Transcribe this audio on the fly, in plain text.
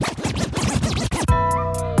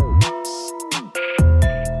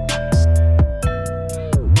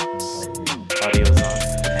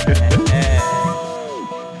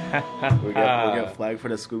flag for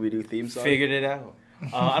the Scooby-Doo theme song? Figured it out.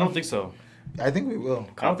 I don't think so. I think we will.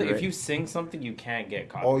 I don't think if you sing something, you can't get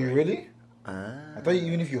copyright. Oh, you really? I thought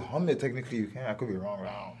even if you hum it, technically you can. I could be wrong.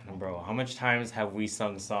 Bro, how much times have we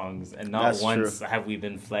sung songs and not once have we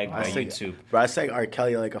been flagged by YouTube? Bro, I sang R.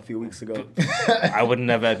 Kelly like a few weeks ago. I would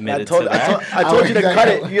never admit to that. I told you to cut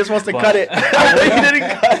it. You just supposed to cut it. I know you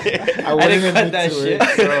didn't cut it. I didn't cut that shit.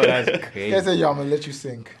 Bro, that's crazy. I said, yo, I'm going to let you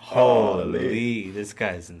sing. Holy, this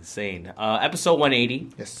guy's insane. Episode 180.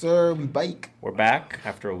 Yes, sir. We bike. We're back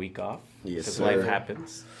after a week off. Yes, because sir. life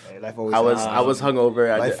happens. Hey, life always I was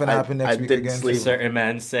hungover. Life finna happen next week didn't again. sleep. A certain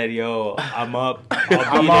man said, yo, I'm up.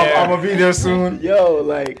 I'm going to be there soon. Yo,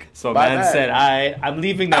 like. So man said, I'm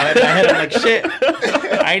leaving now. In my head, I'm like, shit.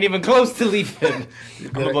 I ain't even close to leaving.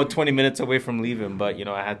 I'm about 20 minutes away from leaving, but, you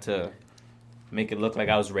know, I had to make it look like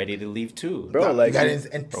I was ready to leave too. Bro, like. You got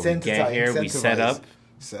we get here, we set up.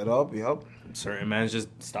 Set up, yep. Certain mans just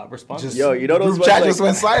stop responding. Yo, you know those group chat like, just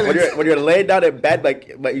went silent. when you're laying down in bed,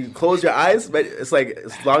 but you close your eyes, but it's like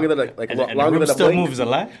it's longer than longer the than room a still blink. moves a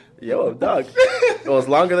lot. Yo, dog, it was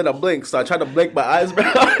longer than a blink, so I tried to blink my eyes, bro.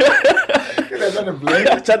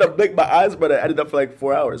 I tried to blink my eyes, but I ended up for like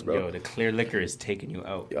 4 hours, bro. Yo, the clear liquor is taking you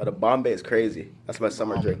out. Yo, the Bombay is crazy. That's my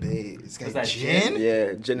summer drink. It's got that gin?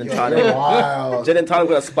 Yeah, gin and Yo, tonic. you're wild. Gin and tonic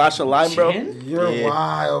with a splash of lime, bro. Gin? You're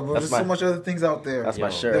wild, bro. That's There's so much other things out there. That's my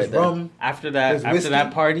Yo, shirt There's right there. rum. After There's that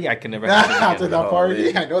whiskey. party, I can never have it again. After that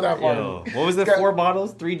party, I know that party. Yo, what was it? Got 4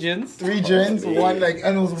 bottles, 3 gins, 3 gins, yeah. one like,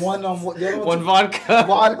 and it was one the other one vodka.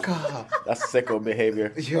 vodka. That's sicko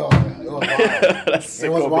behavior. Yo, it was wild. That's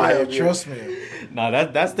It was sicko wild. behavior. Trust me. Nah,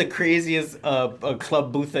 that's the craziest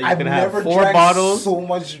club booth that you I've can have. never 4 drank bottles, so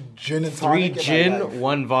much gin and 3 tonic in my gin, life.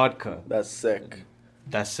 1 vodka. That's sick.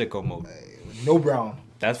 That's sicko mode. No brown.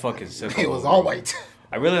 That's fucking sicko. It was mode. all white.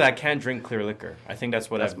 I can't drink clear liquor. I think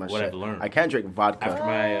that's what That's my shit. I've learned. I can't drink vodka. After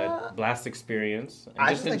my blast experience, and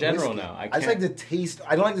just in like general whiskey. now. I just like the taste.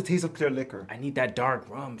 I don't like the taste of clear liquor. I need that dark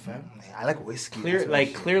rum, fam. I like whiskey. Clear That's what I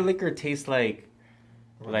clear liquor tastes like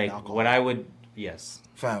alcohol. what I would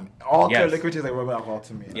Fam, all clear Yes. liquor tastes like rubbing alcohol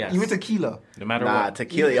to me. Yes. Even tequila. no matter Nah, what.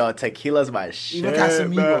 tequila, yo, tequila's my shit. Even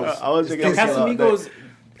Casamigos. bro. I was It's drinking Casamigos,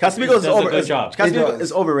 Casamigos is does a over. good job. Casamigos It is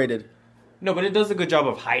does. overrated. no, but it does a good job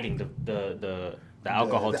of hiding the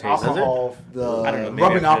alcohol the taste. alcohol, the I don't know. Maybe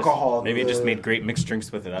rubbing it just- alcohol. Maybe it just made great mixed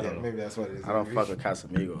drinks with it. I Yeah, don't know. maybe that's what it is. I don't fuck with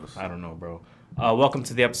Casamigos. I don't know, bro. Welcome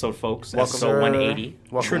to the episode, folks. Welcome, episode sir. 180.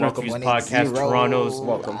 Welcome, True North Views 180. Podcast, Toronto's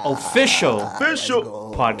Welcome. official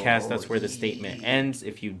Official. podcast. That's where the statement ends.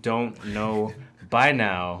 If you don't know by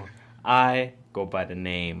now, I go by the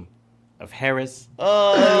name of Harris.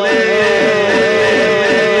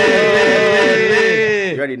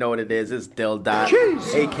 You already know what it is. It's Dill Dot,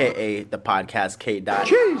 aka the podcast K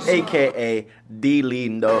Dot, aka D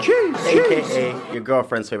Lindo, aka your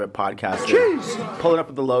girlfriend's favorite podcaster. Pulling up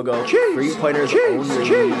with the logo, 3 pointers only.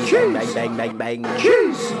 Bang, bang, bang, bang.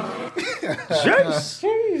 Jeez.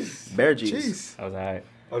 Bear G's. Jeez. I was alright.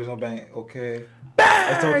 Oh, there's no bang. Okay.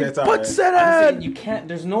 It's okay. It's alright. Puts it I'm on. saying you can't.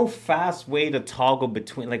 There's no fast way to toggle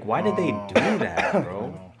between. Like, why did they do that,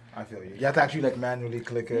 bro? I feel you. You have to actually like manually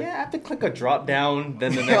click it. Yeah, I have to click a drop down,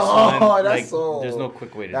 then the next Oh, one. that's Like, so. there's no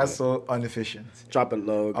quick way to That's do it. so inefficient. Drop it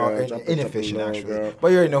low, girl. Oh, Drop it inefficient, low, actually. girl. But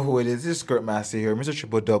you already know who it is. This is Skirt Master here. Mr.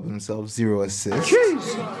 Triple Double himself, 0 assists.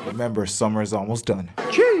 Remember, summer's almost done.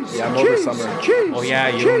 Yeah, I'm over summer. Oh yeah,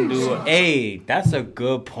 you don't do. Hey, that's a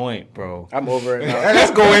good point, bro. I'm over it now.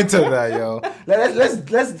 Let's go into that, yo.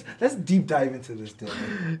 Let's deep dive into this thing.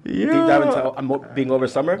 Deep dive into being over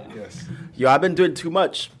summer. Yes. Yo, I've been doing too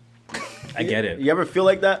much. I get it. You ever feel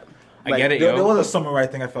like that? I get it, There yo. was a summer where I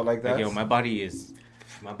think I felt like that. Like, yo, my body's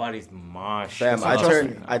mosh. Fam, Trust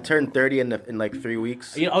me. I turned 30 in like 3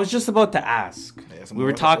 weeks. You know, I was just about to ask. Yeah, some We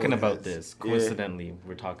were more talking old about heads. this. Coincidentally,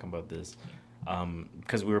 we're talking about this.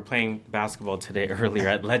 Because we were playing basketball today earlier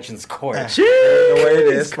at Legends Court. The way it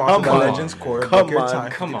is, sponsored Come by on. Legends Court. Come Book your on.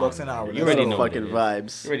 time, Come $50 on. an hour. You Let's already go. know what fucking it is.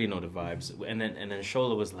 vibes. You already know the vibes. And then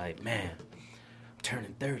Shola was like, "Man, I'm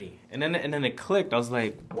turning 30." And then it clicked. I was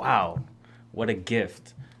like, "Wow, what a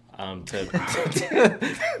gift."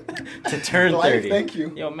 To turn Life, 30. thank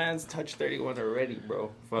you. Yo, man's touched 31 already,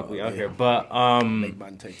 bro. Fuck, we out here. But Big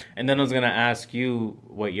man take. and then I was gonna ask you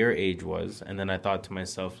what your age was, and then I thought to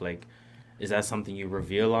myself, like, is that something you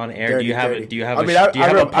reveal on air? Do you have 30. do you have I a mean, I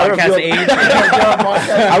podcast revealed- age?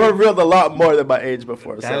 I revealed a lot more than my age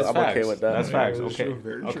before, so That's I'm facts. okay with that. That's facts. Very Okay. true,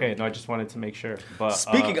 very Okay. No, I just wanted to make sure. But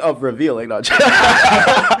Speaking of revealing, no, Yo,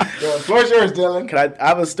 floor's yours, Dylan. I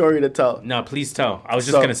have a story to tell. no, please tell. I was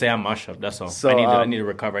just So- gonna say I'm mush up. That's all. so, I need to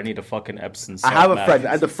recover. I need a fucking Epsom I salt have a bath. friend,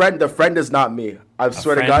 and the friend is not me. I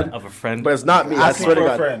swear to God. Of a friend. But it's not me. I Asking swear to for a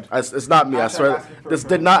God. friend. It's not me. I Hashtag swear. asking for a This friend.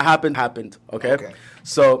 did not happen. Happened. Okay. Okay.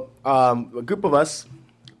 So a group of us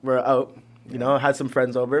were out. You know, had some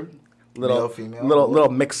friends over. Male, female? Little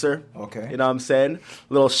mixer. Okay. You know what I'm saying?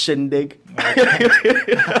 Little shindig.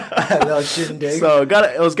 Little shindig. So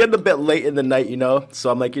it was getting a bit late in the night, you know. So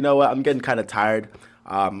I'm like, you know what? I'm getting kind of tired.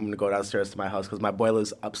 I'm gonna go downstairs to my house because my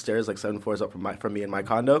boiler's upstairs, like 7 floors up from me in my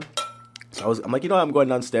condo. So I'm like, you know what? I'm going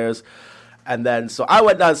downstairs, and then so I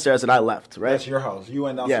went downstairs and I left. Right? That's your house. You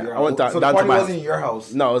went down Yeah, to your I house. went down so to the party my wasn't in your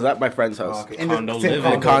house. No, it was at my friend's house. Okay. Condo same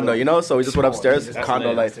living. In the condo, you know. So we just went upstairs. Jesus. That's Condo,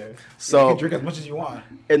 lit. like. So you So can drink as much as you want.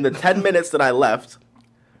 in the 10 minutes that I left,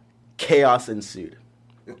 chaos ensued.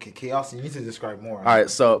 Okay, chaos. You need to describe more. All right,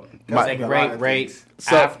 so That's Like a lot right, of right things.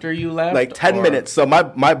 So, after you left. like 10 or minutes. So my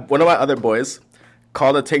one of my other boys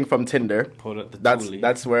called a ting from Tinder. Pulled up the That's toolie.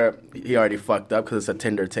 that's where he already fucked up because it's a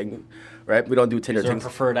Tinder ting, right? We don't do Tinder Is there a tings.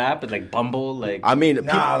 preferred app? Like Bumble? Like I mean,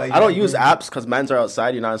 like, I don't use apps because men's are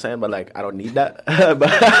outside. You know what I'm saying? But like, I don't need that.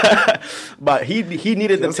 but he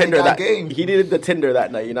needed the Just say Tinder got that game. he needed the Tinder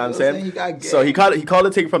that night. You know what I'm Just say saying? he got So he game. called a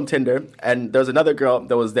ting from Tinder, and there was another girl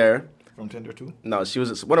that was there. From Tinder too. No, she was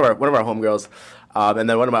just one of our homegirls, and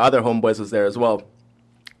then one of my other homeboys was there as well.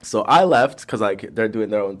 So I left because like they're doing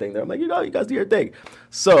their own thing. There, I'm like, you know, you guys do your thing.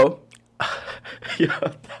 So,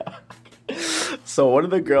 yeah. So one of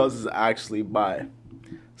the girls is actually bi.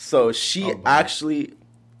 So she actually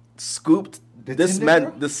scooped The this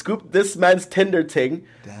Tinder girl? scooped this man's Tinder ting.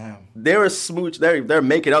 Damn. They were smooch. They're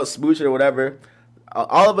making out, smooching or whatever.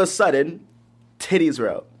 All of a sudden, titties were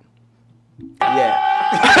out. Yeah.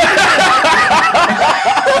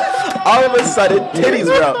 All of a sudden, titties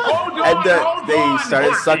were out, and they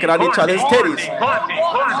started sucking on each other's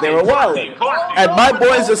titties. They were wilding, and my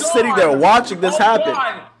boys just sitting there watching this happen.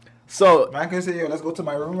 So Man can say, yo, let's go to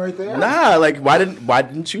my room right there. nah, like why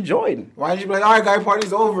didn't you join? Why didn't you be like, all right, guy,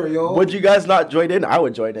 party's over, yo? Would you guys not join in? I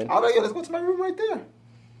would join in. I'll be like, yo, let's go to my room right there.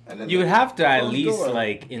 And then you would have to at close least door.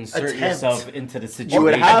 like insert Attempt. yourself into the situation. You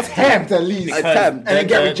would have to. attempt at least. Because Attempt. And then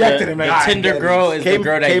get rejected and The like, Tinder alright, girl is Came- the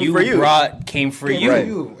girl that came you for you. brought came for Came you, for Right.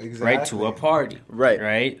 you. right, Exactly. to a party, Right.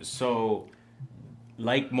 right. So,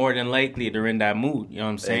 like more than likely they're in that mood. You know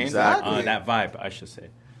what I'm saying? Exactly. That vibe, I should say.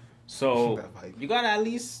 So That vibe. you gotta at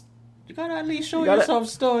least show You gotta- yourself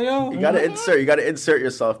still, yo. You gotta insert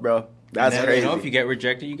yourself, bro. That's And then, crazy. You know, if you get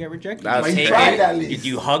rejected, you get rejected. That's You crazy. take Tried it. at least.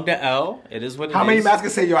 You hug the L. It is what it is. How many mans can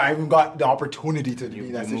say, yo, I even got the opportunity to be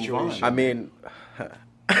in that you move situation? I mean,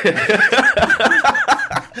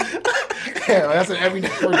 Yeah, that's an every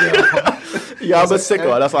night for dinner. yeah, I'm a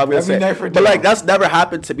sicko. That's all I'm gonna every say. night for But like, dinner. that's never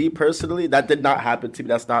happened to me personally. That did not happen to me.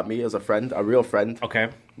 That's not me as a friend, a real friend. Okay.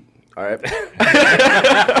 All right.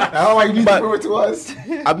 I don't know why you need But- to prove it to us.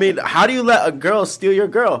 I mean, how do you let a girl steal your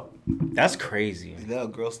girl That's crazy. Little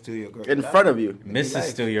girl steal your girl. in front of you? Mrs. life.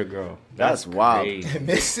 Steal your girl. That's wild. crazy.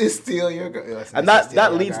 Mrs. steal your girl. Yes, And Mrs. that steal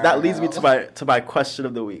your leads me girl. to my question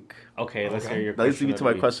of the week. Okay, let's hear your That leads question. me of to the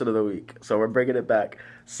my week. question of the week. So we're bringing it back.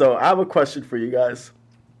 So I have a question for you guys.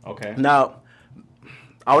 Okay. Now,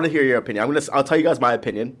 I want to hear your opinion. I'll tell you guys my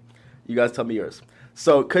opinion. You guys tell me yours.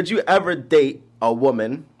 So, could you ever date a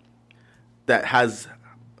woman that has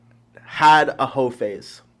had a hoe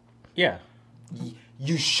phase? Yeah.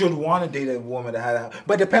 You should want to date a woman that had a,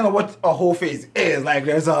 but depending on what a whole face is. Like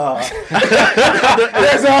there's a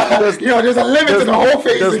there's a limit to the whole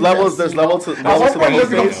face. There's levels. There's levels to At levels one to point,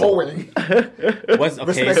 the just whole become phase. hoeing. What's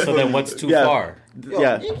okay? So Respectfully. then, what's too Yeah. far? Yo,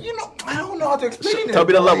 Yeah. you know, I don't know how to explain it. Tell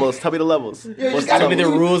me the but, like, levels. Tell me the levels. Yeah, you What's gotta Tell me the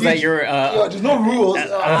really- rules that you- you're. Yo, there's no rules.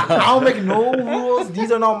 I don't make no rules.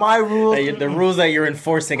 These are not my rules. The rules that you're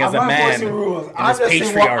enforcing as I'm a not man enforcing rules. in I'm this just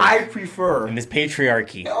saying what I patriarchy. prefer. In this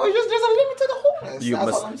patriarchy. Yo, it's just there's a limit to the wholeness. You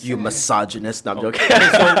That's all I'm you saying. misogynist. No, I'm joking. Okay,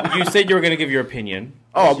 so you said you were gonna give your opinion.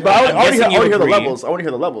 Oh, but I want to guessing you hear the agree. levels. I want to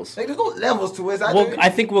hear the levels. Like, there's no levels to it. Well, I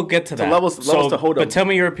think we'll get to that. levels to hold 'em. But tell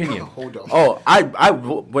me your opinion. Hold on. Oh, I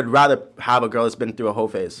would rather have a girl that's been through a hoe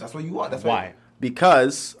phase That's what you want. That's Why?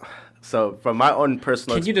 because, so from my own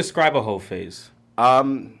personal, Can you describe a whole phase?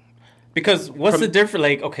 um, Because what's the difference?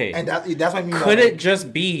 Like, okay, And that's what I mean. could like, it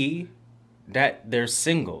just be that they're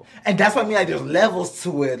single? And that's what I mean. Like, there's levels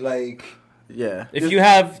to it. Like, yeah. If you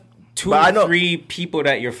have two, But I know- 3 people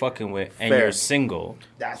that you're fucking with, and Fair. you're single,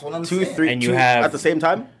 that's what I'm 2, saying. 3, And you two have- at the same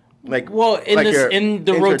time, like well, in like this you're in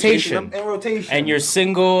the interchanging rotation, them? In rotation. and you're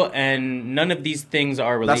single, and none of these things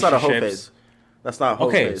are That's relationships. not a hoe phase. That's not a hoe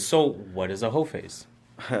Okay, phase. so what is a hoe phase?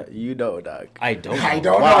 You know, dog. I don't know. I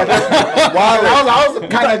don't Wow. know. I was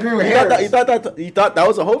kind of agreeing with You thought that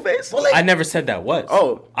was a whole face? Well, like, I never said that was.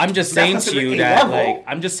 Oh. I'm just saying That's to you considered a that level. like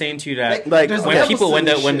I'm just saying to you that Like, there's when levels people to when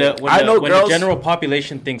this shit. I know the girls- general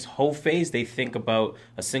population thinks whole phase, they think about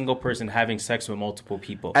a single person having sex with multiple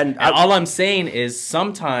people. And And all I'm saying is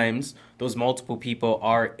sometimes those multiple people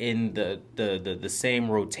are in the same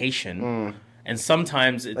rotation, and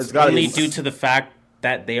sometimes it's gotta only be- due to the fact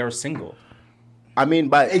that they are single. I mean,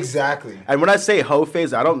 but exactly. and when I say hoe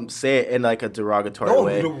phase, I don't say it in like a derogatory No,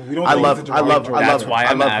 way. we don't I think love, it's a I love, derogatory. I That's love, why I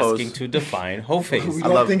I'm love asking hoes. to define whole phase. We I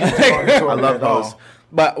don't love- think it's derogatory I love at all. hoes.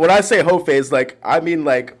 But when I say hoe phase, like I mean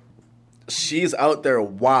like she's out there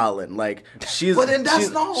wilding. Like she's But then that's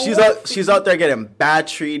not she's out there getting bad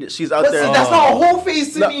treated. She's out But there. see, that's not a whole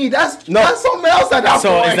face to No. me. That's No. something else at that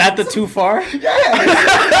So point. is that the too far? Yeah,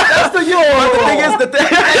 that's the the thing is, the thing.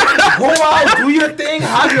 go out, do your thing,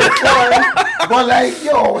 have your fun. But like,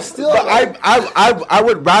 yo, still. But like, I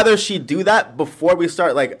would rather she do that before we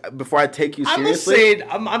start. Like before I take you I'm just seriously. saying.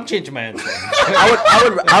 I'm changing my answer.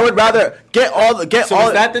 I would rather get all So all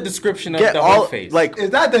is that the description of get the all whole phase? like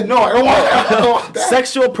is that the no? I don't want that.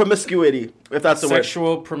 sexual promiscuity, if that's the word.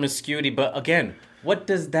 Sexual promiscuity, but again, what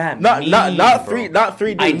does that Not mean? not bro?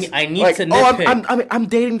 three dudes. I need like, to oh, nitpick. I'm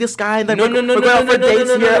dating this guy and then No, we're no, going no, out no, for no, dates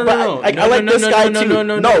no, no, here. no, But no, I no, like no, this no, guy no, too. no,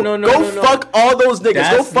 no, no, no, go no. fuck all those niggas.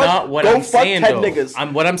 That's Go fuck. not what go I'm fuck saying, 10 though. niggas.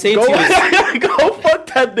 What I'm saying Go, to you is, go fuck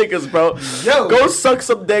 10 niggas, bro. Yo. Go suck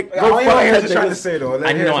some dick. I Go don't know fuck what 10 you're trying to niggas. say though.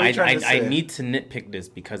 I know I I need to nitpick this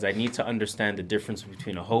because I need to understand the difference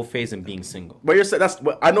between a whole phase and being single. What you're saying? That's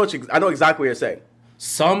what I know. I know exactly what you're saying.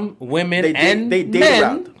 Some women They date- and they date men,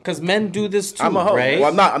 around. because men do this too, I'm a hoe. right? Well,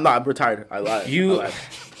 I'm not. I'm retired. I lied. You- I lied.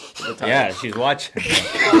 I'm retired. Yeah, she's watching.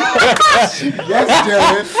 Yes,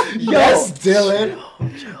 Dylan. Yes, Dylan.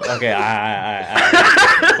 Okay,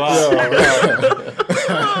 but,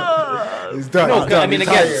 He's done. no, He's 'cause, done. I mean, He's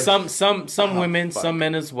again, tired. some women, some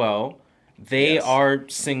men as well. They Yes. are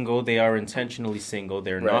single. They are intentionally single.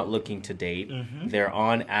 They're Right. not looking to date. They're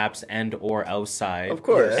on apps and or outside. Of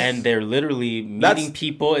course. And they're literally meeting That's-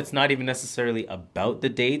 people. It's not even necessarily about the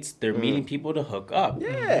dates. They're meeting people to hook up.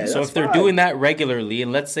 Yeah, So that's if they're fine. doing that regularly,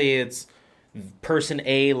 and let's say it's person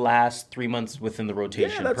A lasts 3 months within the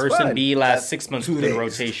rotation, that's person fine. B lasts That's 6 months 2 within the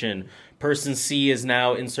days. rotation, person C is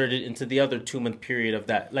now inserted into the other 2-month period of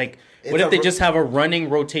that. Like, what It's if a they ro- just have a running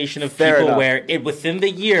rotation of Fair people enough. where within the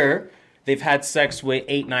year they've had sex with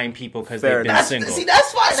 8-9 people because Fair they've been enough. single. See,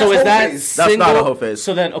 that's fine. So that's is whole that face. That's single? not a whole phase.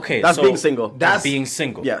 So then, okay, That's so being single. That's That's- being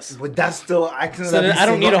single. Yes. But that's still I consider So that then being I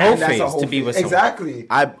don't need single, a whole and that's phase whole to be with phase. someone. Exactly.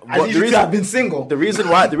 I need you to have been single. The reason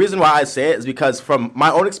why I say it is because from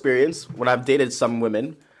my own experience, when I've dated some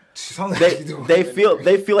women, Sounds like you do. they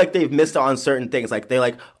feel like they've missed out on certain things. Like they're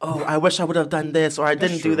like, oh, I wish I would have done this or I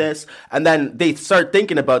didn't do this, and then they start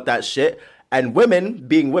thinking about that shit. And women,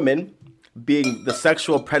 being the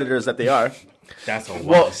sexual predators that they are, That's a wild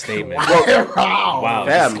Well- statement. Wow. Wow,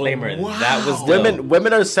 Fam. disclaimer. Wow. That was dope.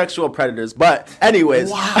 women are sexual predators. But anyways,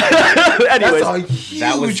 That's anyways, a huge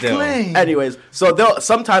That was dope. claim. anyways, so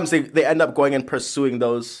sometimes they end up going and pursuing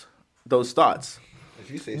those thoughts. If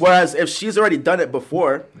you say so. Whereas if she's already done it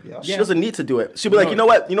before, Yeah. she Yeah. doesn't need to do it. She'll be like, No.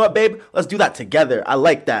 you know what, babe, let's do that together. I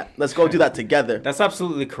like that. Let's go do that together. That's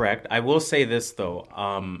absolutely correct. I will say this though.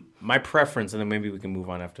 My preference, and then maybe we can move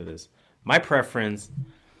on after this. My preference,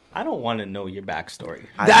 I don't want to know your backstory.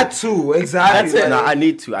 That too, exactly. That's it. No, I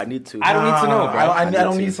need to. I don't need to know, bro. I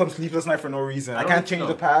don't need need to. some sleepless night for no reason. I don't can't need to change know.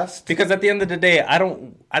 the past. Because at the end of the day, I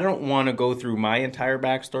don't want to go through my entire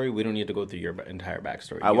backstory. We don't need to go through your entire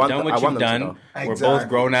backstory. I You've want done the- what I you've want them to done. know. We're Exactly. both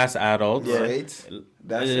grown ass adults. Yeah. Right?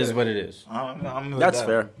 That's It is it. what it is. I'm with That's that.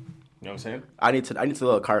 fair. You know what I'm saying? I need to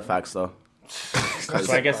know the Carfax though.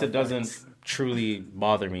 So I guess it doesn't truly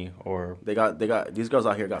bother me, or They got these girls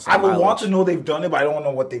out here got some I would want mileage. to know they've done it, but I don't want to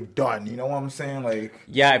know what they've done. You know what I'm saying? Like,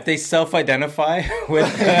 yeah, if they self-identify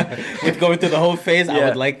with going through the whole phase, I Yeah.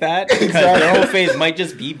 would like that because Exactly. their whole phase might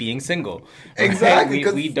just be being single. right? Exactly, we,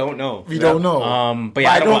 'cause we don't know. we don't know. But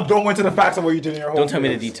yeah, I don't want- go into the facts of what you did in your whole Don't tell me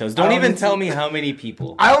the phase. details. I Don't even need tell to- me how many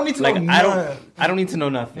people. I don't need to like. know. I don't need to know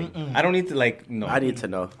nothing. I don't need to no. I need to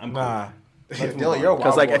know. I'm cool. Nah. You're a Because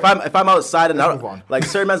wild like boy. if I'm outside and Let's I move don't, on. like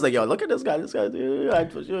certain man's like, yo, look at this guy, you know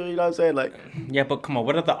what I'm saying? Like, Yeah, but come on,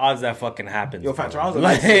 what are the odds that fucking happens? Yo, bro? Fantaron's a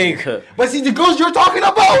like, nice But see, the girls you're talking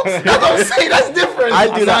about, that's what I'm saying. That's different. I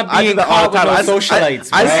do I'm that. not I do being that all the caught time. with no socialites,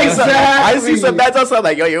 I see bro. some. I see some Exactly. bets outside.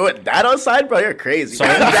 Like, yo, you with that outside, bro? You're crazy. So,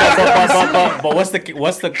 but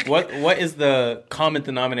what is the common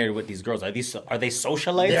denominator with these girls? Are they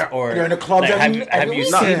socialites or they're in the clubs like, every have you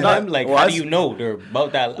weekend. seen them? Like, Well, how let's- do you know they're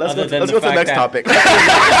about that? let's other go, than let's the go to the fact next that, topic.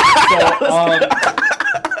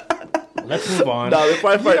 So, Let's move on. No, before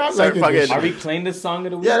I Yeah, start like it. fucking. Are we playing this song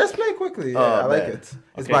of the week? Yeah, let's play it quickly. Yeah, I like man. it. It's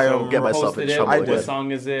Okay, by so get myself posted in it. trouble What again.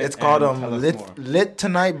 song is it? It's called And tell us more. Lit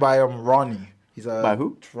Tonight by Ronnie. He's a By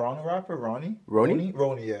who? Toronto rapper, Ronnie. Ronnie?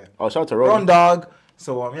 Ronnie, yeah. Oh, shout out to Ron Ron. Dog.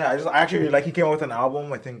 So I actually really like. He came out with an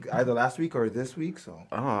album. I think either last week or this week. So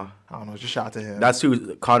I don't know. Just shout out to him. That's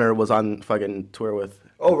who Connor was on fucking tour with.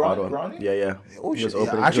 Oh, Ottawa. Ronnie? Yeah, yeah. Oh He shit! was Yeah,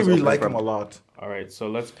 opening- I actually he was really like opening him for a lot. All right, so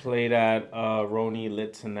let's play that Roni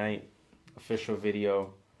Lit Tonight official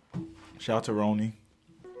video. Shout out to Ronnie.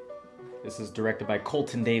 This is directed by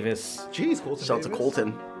Colton Davis. Jeez, Colton. Shout out to Davis.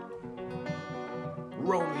 Colton.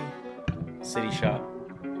 Roni. City Shot.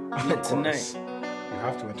 Of Lit course. Tonight. You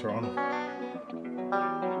have to in Toronto.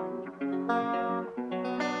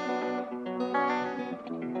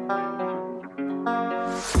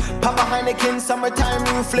 Papa Heineken, summertime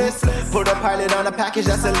ruthless. Put a pilot on a package,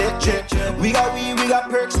 that's a lit trip. We got weed, we got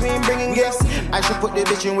perks, we ain't bringing gifts. I should put the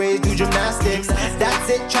bitch in ways, do gymnastics. That's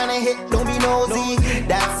it, tryna hit, don't be nosy.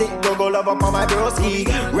 That's it, go love up on my broski.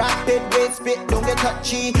 Rapid weight spit, don't get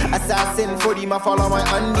touchy. Assassin 40, my fall on my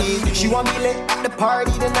undies. She want me lit at the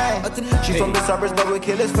party tonight. She from the suburbs, but we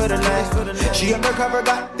killers for the night. She undercover,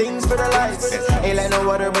 got things for the lights. Ain't like no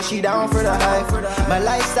water, but she down for the hype. My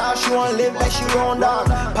lifestyle, she wanna live like she own dog.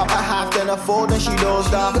 Pop a half, then a fold, and she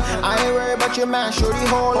dozed off. I ain't worried about your man, shorty,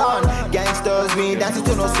 hold on. Gangsters, we ain't dancing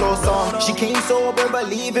to no slow song. She came sober, but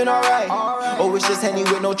leaving alright. Oh, it's just Henny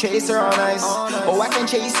with no chaser on ice. Oh, I can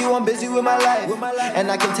chase you, I'm busy with my life. And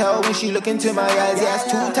I can tell when she look into my eyes.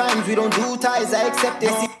 Yes, 2 times, we don't do ties, I accept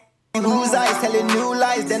it. Whose eyes telling new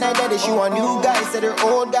lies, then I did it. She want new guys, said her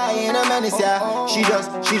old guy ain't a menace, yeah.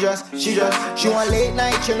 She want late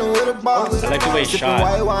night chilling with her boss. I like the way it's shot.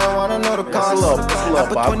 White wine, wanna know the cost. I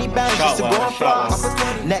put 20 bands Shot just to well, go and shot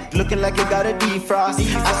floss. Neck looking like it got a defrost.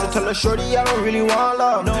 I still tell her shorty I don't really want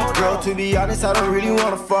love. Girl, to be honest, I don't really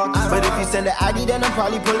wanna fuck. But if you send the ID, then I'm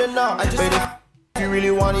probably pulling up. But if you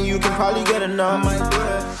really want it, you can probably get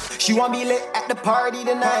enough. She want me lit at the party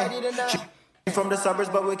tonight. She from the suburbs,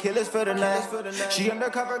 but we're killers for the night. She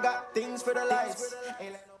undercover, got things for the lights. Yeah,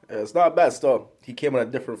 it's not bad still. He came on a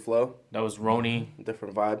different flow, That was Roni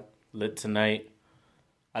different vibe. Lit Tonight.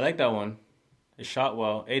 I like that one. It shot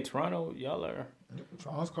well. Hey, Toronto, y'all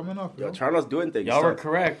Toronto's coming up. Yo, Toronto's doing things. were son.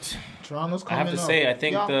 correct. Toronto's I coming have up. to say, I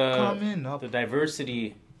think Y'all coming up. the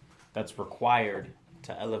diversity that's required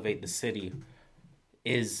to elevate the city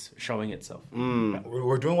is showing itself.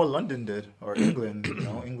 We're doing what London did, or England,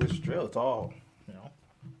 English drill. It's all,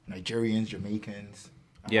 Nigerians, Jamaicans,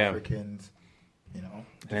 Yeah. Africans, And I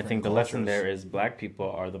different think the lesson cultures. there is black people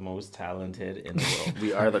are the most talented in the world.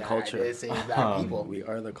 We are the culture. black people. We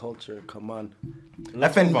are the culture. Come on.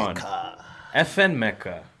 Let's move on. FN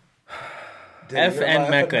Mecca. FN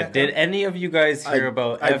Mecca. Did any of you guys hear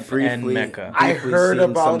about I FN briefly- Mecca? I briefly heard seen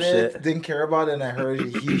about some it, shit. didn't care about it, and I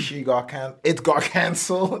heard she got it got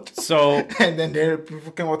canceled. So And then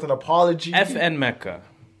people came out with an apology. FN Mecca,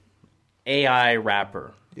 AI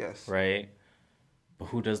rapper, Yes. right? But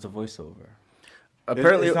who does the voiceover?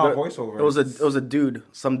 Apparently, it's not there- voiceover. It was a dude,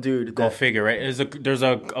 some dude. Go that- figure, right? There's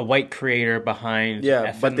a white creator behind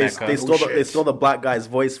Yeah, FN but they Mecca. they stole the black guy's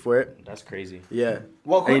voice for it. That's crazy. Yeah.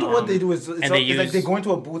 Well, according to And- what they do is it's and they like use- they go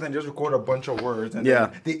into a booth and just record a bunch of words, and Yeah.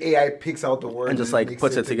 then the AI picks out the words And just, then like, makes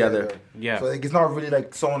puts it together. Yeah. So like it's not really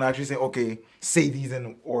like someone actually saying, okay, say these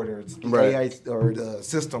in order. It's the Right. AI or the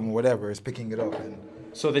system or whatever is picking it up. And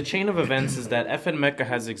So the chain of events is that FN Mecca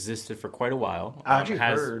has existed for quite a while. I actually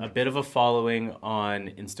has heard. a bit of a following on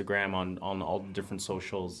Instagram, on all the different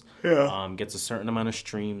socials. Yeah. Gets a certain amount of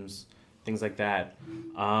streams, things like that.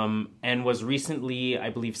 And was recently, I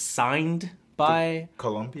believe, signed by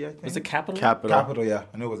Columbia, I think. was it Capital? Capital. Yeah.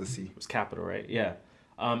 I knew it was a C. It was Capital, right? Yeah.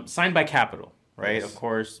 Signed by Capital, right? Yes. Of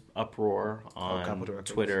course, uproar on Capitol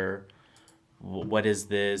Records. Twitter. What is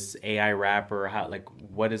this AI rapper? How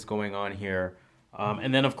what is going on here?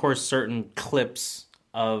 And then of course certain clips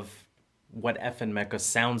of what FN Mecca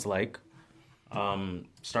sounds like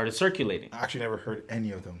started circulating. I actually never heard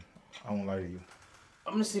any of them. I won't lie to you.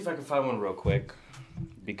 I'm gonna see if I can find one real quick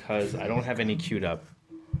because I don't have any queued up.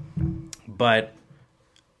 But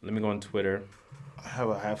let me go on Twitter. I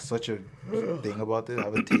have such a thing about this. I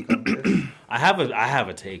have a take on this, I have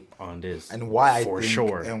a take on this, and why for I think,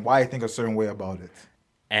 sure. and why I think a certain way about it.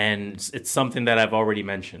 And it's something that I've already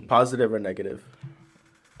mentioned. Positive or negative?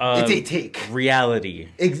 It's a take. Reality.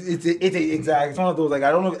 It's exactly. It's one of those like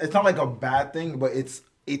I don't know. It's not like a bad thing, but it's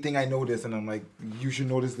a thing I noticed, and I'm like, you should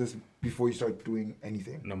notice this before you start doing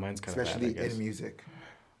anything. No, mine's kind of especially bad, I guess. in music.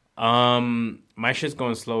 My shit's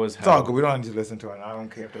going slow as hell. It's all good. We don't need to listen to it. I don't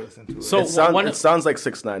care if they listen to it. So It sounds like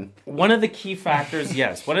 6ix9ine. one of the key factors,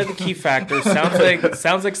 yes, one of the key factors sounds like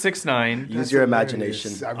 6ix9ine. Use your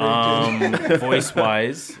imagination. Voice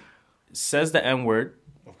wise, says the N word,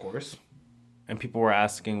 of course. and people were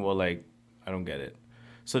asking, well, like, I don't get it.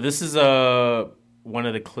 So this is one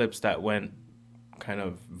of the clips that went kind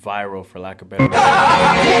of viral, for lack of better word. Feel like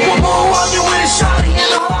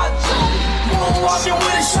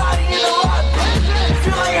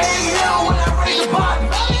hanging out when I raise the body.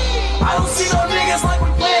 I don't see no niggas like we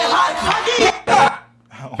playing hot hockey.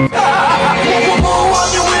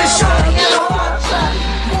 Walking with a shot in the hot.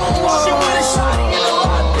 Walking with a shot in the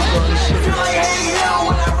hot. Feel like hanging out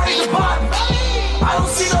when I raise the body. I don't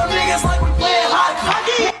see no niggas like we playing hot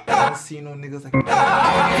hockey. I don't see no niggas like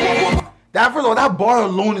that. First of all, that bar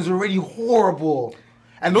alone is already horrible.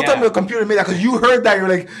 And don't tell me a computer made that, because you heard that, you're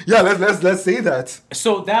like, yeah, let's say that.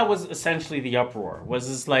 So that was essentially the uproar. Was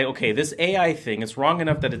this like, okay, this AI thing, it's wrong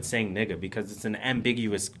enough that it's saying nigga because it's an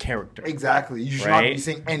ambiguous character. Exactly. You should not be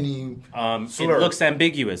saying any slur. It looks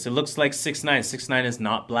ambiguous. It looks like 6ix9ine. 6ix9ine is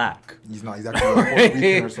not black. He's not. He's actually Puerto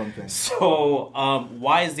Rican or something. So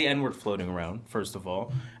why is the N-word floating around, first of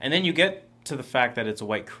all? And then you get to the fact that it's a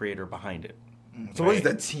white creator behind it. So what is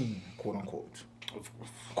that team, quote unquote?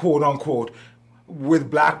 Quote unquote. With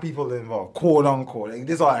black people involved, quote unquote. Like,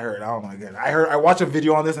 this is all I heard. I don't know again. I watched a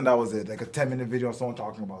video on this and that was it. Like a 10-minute video of someone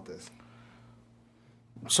talking about this.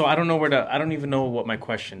 So I don't know I don't even know what my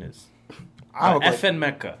question is. FN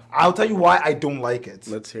Mecca. I'll tell you why I don't like it.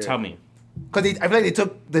 Let's hear Tell it. me. Because I feel like they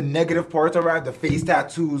took the negative parts of rap, the face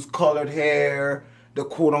tattoos, colored hair, the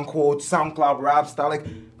quote unquote SoundCloud rap style. Like,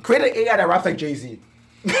 create an AI that raps like Jay-Z.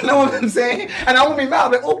 You know what I'm saying? And I won't be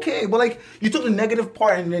mad. Like, okay, but like, you took the negative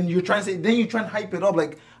part and then you're trying to say, then you try and hype it up.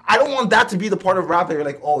 Like, I don't want that to be the part of rap that you're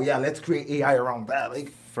like, oh yeah, let's create AI around that.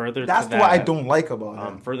 Like, that's what I don't like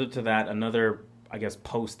about it. Further to that, another, I guess,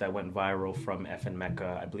 post that went viral from FN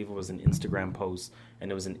Mecca. I believe it was an Instagram post,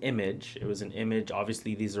 and it was an image. It was an image.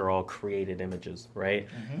 Obviously, these are all created images, right?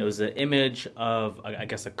 Mm-hmm. It was an image of, I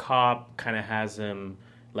guess, a cop kind of has him,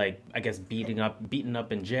 like, I guess, beaten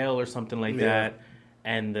up in jail or something like that.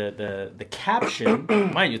 And the caption,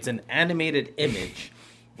 mind you, it's an animated image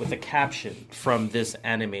with a caption from this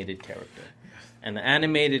animated character. And the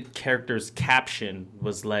animated character's caption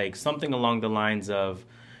was like something along the lines of,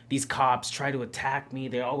 these cops try to attack me.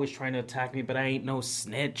 They're always trying to attack me, but I ain't no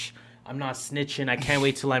snitch. I'm not snitching. I can't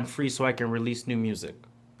wait till I'm free so I can release new music.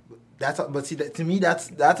 But see, to me,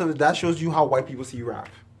 that shows you how white people see rap.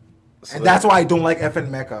 So and that's why I don't like FN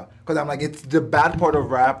Mecca, because I'm like, it's the bad part of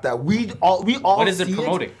rap that we all what is see it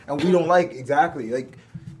promoting? And we don't like. Exactly. Like,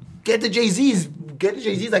 get the Jay-Z's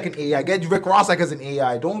like an AI. Get Rick Ross like as an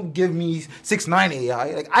AI. Don't give me 6ix9ine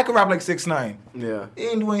AI. Like, I can rap like 6ix9ine. Yeah.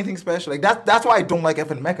 It ain't do anything special. Like, that's why I don't like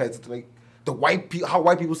FN Mecca. It's like how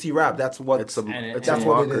white people see rap. That's what it's a what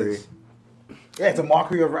mockery. it is. Yeah, it's a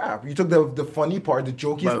mockery of rap. You took the funny part, the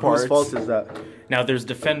jokiest part. Whose fault is that? Now, there's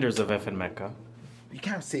defenders of FN Mecca. You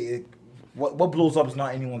can't say it. What blows up is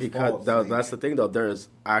not anyone's fault. That's the thing, though. There's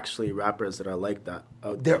actually rappers that are like that.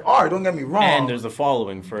 There are. Don't get me wrong. And there's a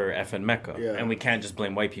following for FN Mecca. Yeah. And we can't just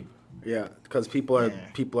blame white people. Yeah, because people are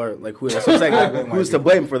like, who's to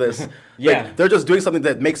blame for this? Yeah. Like, they're just doing something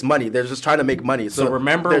that makes money. They're just trying to make money. So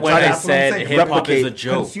remember when I said hip hop is a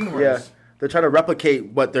joke? Yeah. They're trying to replicate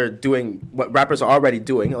what they're doing, what rappers are already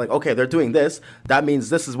doing. Like, okay, they're doing this. That means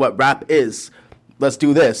this is what rap is. Let's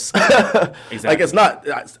do this. Exactly. Like, it's not.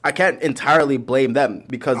 I can't entirely blame them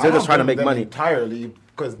because they're just trying to make money. Entirely,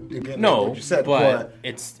 because again, no, like what you said, but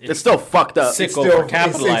it's still fucked up. It's still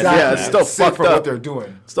capitalized. Yeah, it's still fucked for up. what they're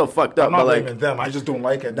doing. Still fucked up. I'm not but blaming them. I just don't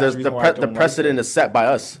like it. That's the precedent is set by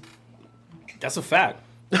us. That's a fact.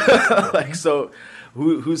 Like, so,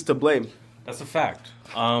 who's to blame? That's a fact.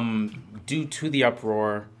 Due to the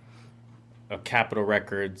uproar, Capitol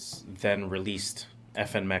Records then released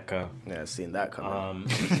FN Mecca. Yeah, I've seen that coming.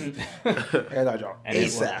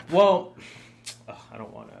 ASAP. Well, I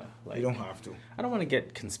don't want to. Like, you don't have to. I don't want to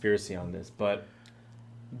get conspiracy on this, but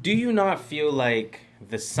do you not feel like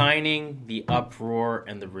the signing, the uproar,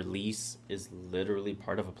 and the release is literally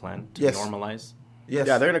part of a plan to normalize? Yes.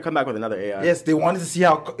 Yeah, they're gonna come back with another AI. Yes, they wanted to see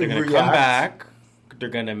how they're gonna come back. They're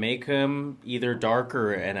gonna make him either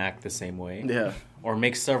darker and act the same way. Yeah. Or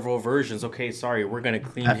make several versions. Okay, sorry, we're gonna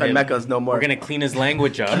clean FN Mecca's no more. We're gonna clean his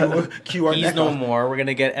language up. He's no more. We're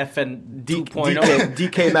gonna get FN 2.0.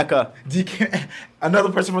 DK Mecca. DK,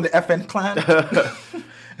 another person from the FN clan.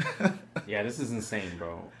 Yeah, this is insane,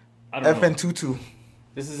 bro. I don't FN know. Tutu.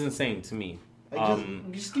 This is insane to me.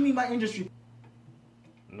 Just give me my industry.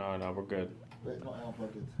 No, we're good. Wait, no, I'll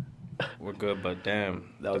plug it. We're good, but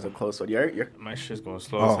damn, That was a close one. You're my shit's going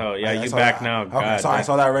slow as hell. Yeah, I you saw back that. now. Okay, God, so I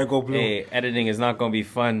saw that red, gold, blue. Hey, editing is not gonna be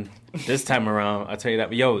fun this time around. I'll tell you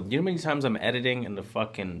that. Yo, you know how many times I'm editing and the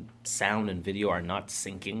fucking sound and video are not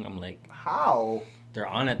syncing? I'm like, How? they're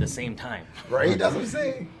on at the same time. Right? That's what I'm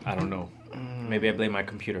saying. I don't know. Maybe I blame my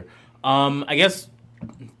computer. I guess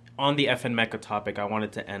on the FN Mecca topic, I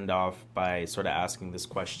wanted to end off by sort of asking this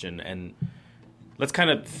question, and let's kind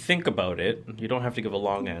of think about it. You don't have to give a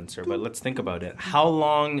long answer, but let's think about it. How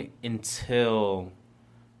long until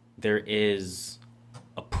there is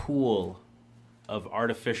a pool of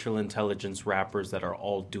artificial intelligence rappers that are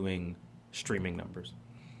all doing streaming numbers?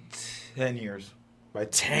 10 years. By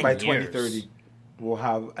 10 by years. 2030, we'll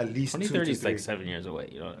have at least 2 to 2030 is 3. like 7 years away.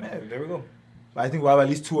 You know what I mean? Yeah, there we go. I think we'll have at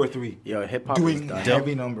least 2 or 3 Yo, hip hop is doing done.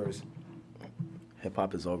 heavy numbers. Hip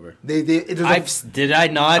hop is over. Did I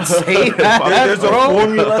not say that? There's a bro?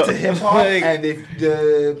 formula to hip hop, Like, and if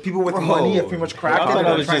the people with bro, money have pretty much cracked y'all it, thought I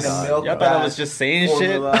they're was trying just- to milk y'all thought I that was just saying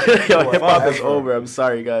formula Yo, hip hop is forever. over. I'm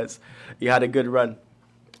sorry, guys. You had a good run.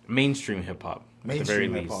 Mainstream hip hop, at the very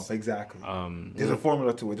Mainstream hip least. hop, exactly. There's a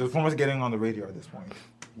formula to it. There's a formula getting on the radio at this point.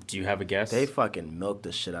 Do you have a guess? They fucking milked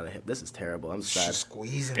the shit out of hip. This is terrible. I'm sad. Just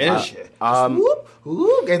squeezing It that is. shit. Um, Just whoop,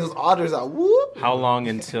 whoop, getting those orders out. Whoop. How long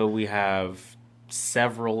until we have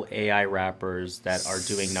several AI rappers that are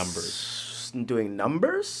doing numbers? Doing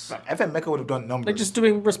numbers? FM Mecca would have done numbers. Like just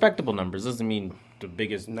doing respectable numbers doesn't mean the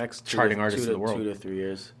biggest Next charting artist in the world. 2 to 3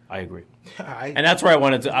 years. I agree. I, And that's where I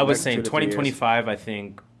wanted to. I was Next saying 2 to 3 years. 2025. I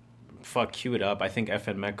think. Fuck, cue it up. I think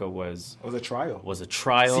FN Mecca was it was a trial. a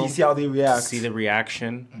trial. See how they react. See the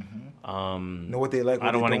reaction. Know what they like. What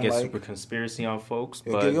I don't want to get like. super conspiracy on folks,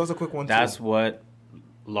 Yeah, but give us a quick one, that's too. what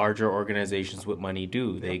larger organizations with money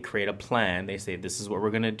do. They create a plan. They say, this is what we're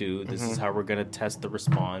going to do. This is how we're going to test the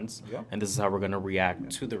response. Yeah. And this is how we're going to react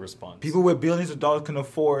to the response. People with billions of dollars can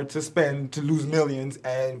afford to spend to lose millions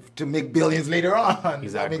and to make billions later on. That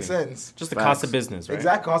Exactly. makes sense. Just the Facts. cost of business, right?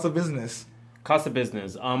 Exact cost of business. Cost of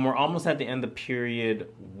business. We're almost at the end of period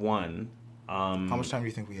 1. How much time do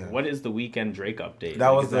you think we have? What is the Weekend Drake update? That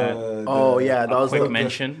Like, was is that- Oh, yeah. That a was quick the,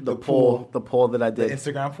 mention? The The poll. poll. The poll that I the did.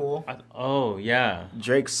 Instagram poll. Oh, yeah.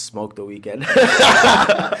 Drake smoked the weekend.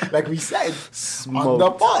 Like we said on Smoked.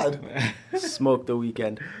 the pod. Smoked the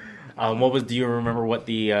weekend. Do you remember what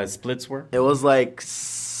the splits were? It was like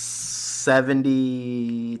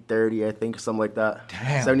 70-30, I think, something like that.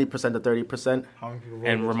 Damn. 70% to 30%. How many people And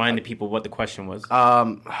voted? remind the people what the question was.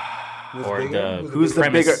 Who's or bigger? the- Who's the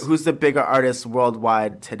premise. bigger? Who's the bigger artist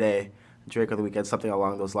worldwide today? Drake or the Weeknd? Something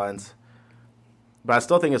along those lines. But I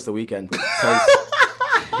still think it's the Weeknd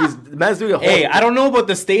because the man's doing a whole. Hey, I don't know about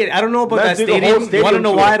the stadium. I don't know about Let's that do the whole stadium. You want to stadium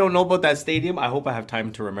know tour. why I don't know about that stadium? I hope I have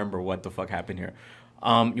time to remember what the fuck happened here.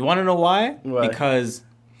 You want to know why? Why? Because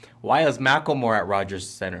why is Macklemore at Rogers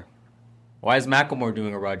Center? Why is Macklemore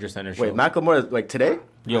doing a Rogers Center show? Wait, Macklemore is like today?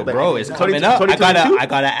 Yo, Like, bro, it's 20 coming up. I 2022?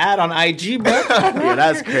 got an ad on IG, bro. Yeah,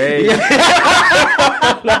 that's crazy.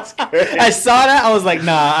 That's crazy. I saw that. I was like,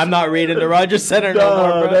 nah, I'm not raiding the Rogers Center no more,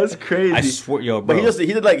 No, bro. that's crazy. I swear, yo, But bro. he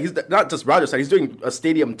did like he's not just Rogers Center. He's doing a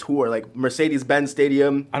stadium tour, like Mercedes-Benz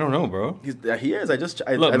Stadium. I don't know, bro. He is. I Look, just seen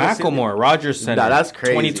it. Macklemore, Rogers Center. Nah, that's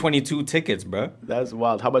crazy. 2022 tickets, bro. That's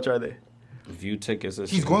wild. How much are they? View tickets.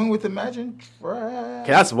 He's going with Imagine Dragons.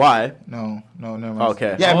 Okay, that's why. No, never mind.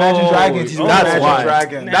 Okay. Yeah, Imagine Dragons. He's with that's Imagine why.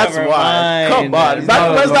 Dragons. That's Never why. mind. Come on, He's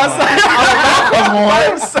Macklemore's not not by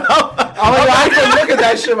himself. I'm like, I can look at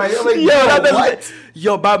that shit. I'm like, Yo, that what? doesn't.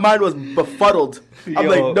 Yo, my mind was befuddled. I'm Yo.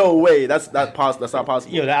 like, no way. That's not possible. That's not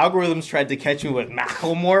possible. Yo, the algorithms tried to catch me with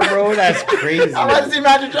Macklemore, bro. That's crazy. I want to see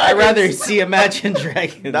Imagine Dragons. I'd rather see Imagine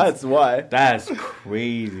Dragons. That's why. That's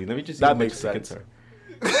crazy. Let me just see That how much makes tickets sense.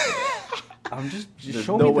 are. I'm just There's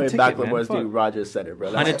show no me way the ticket, Macklemore's man. doing Fuck. Rogers Center, bro.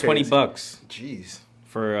 That's 120 crazy. bucks Jeez.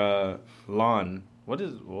 for lawn. What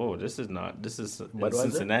is? Whoa, this is not. This is in What was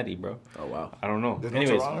it? Cincinnati, bro. Oh wow. I don't know. There's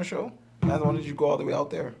Anyways, no Toronto show? That's one that you go all the way out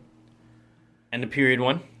there. and the period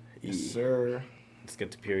 1. Yes, sir. Let's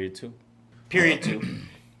get to period 2. Period 2.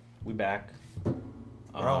 We back.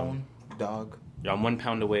 Brown dog. Yo, I'm 1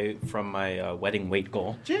 pound away from my wedding weight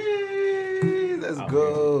goal. Jeez, let's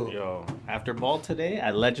go. Yo, after ball today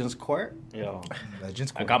at Legends Court, yo,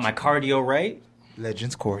 Legends I Court. got my cardio right.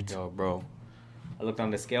 Legends Court. Yo, bro, I looked on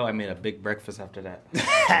the scale. I made a big breakfast after that.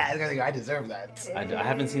 I deserve that. I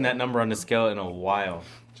haven't seen that number on the scale in a while.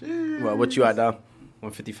 Well, what you at now?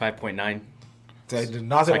 155.9. I did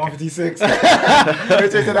not say Like- 156. I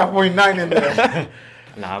said that 0.9 in there.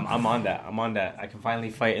 Nah, I'm on that. I'm on that. I can finally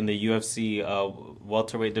fight in the UFC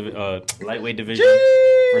welterweight, lightweight division.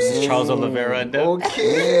 versus Charles Oliveira and Dev.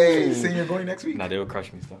 Okay. Saying you're going next week? Nah, they would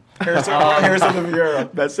crush me still. Harrison Oliveira.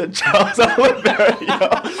 That said Charles Oliveira.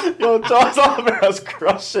 Yo, Charles Oliveira's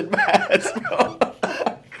crushing Maz, bro.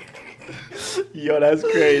 Yo, that's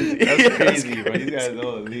crazy. That's crazy, bro. These guys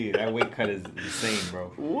all elite. That weight cut is insane,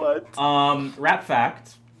 bro. What? Rap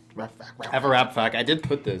fact. Rap fact. I have a rap fact. I did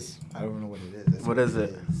put this. I don't know what it is. That's What is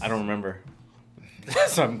it? I don't remember.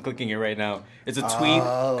 So I'm clicking it right now. It's a tweet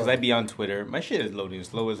because I be on Twitter. My shit is loading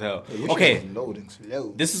slow as hell. Your shit Okay, is loading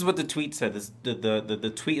slow. this is what the tweet said.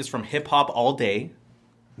 The tweet is from Hip Hop All Day,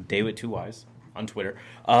 Day with 2 Y's on Twitter.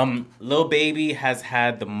 Lil Baby has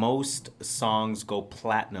had the most songs go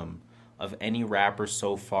platinum of any rapper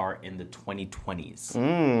so far in the 2020s.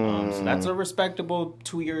 So that's a respectable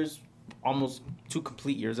 2 years, almost 2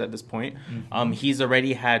 complete years at this point. He's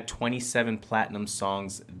already had 27 platinum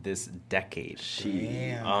songs this decade.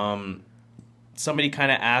 Damn. Somebody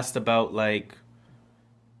kind of asked about like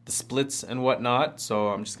the splits and whatnot, so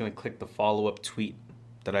I'm just gonna click the follow-up tweet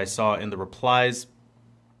that I saw in the replies,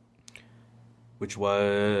 which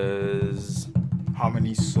was How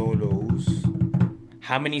many solos?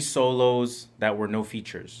 how many solos that were no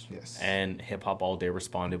features. Yes. And Hip Hop All Day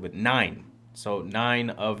responded with 9. So 9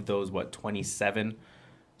 of those 27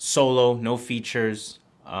 solo, no features.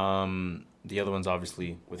 The other ones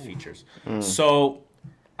obviously with features. So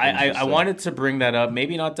I wanted to bring that up,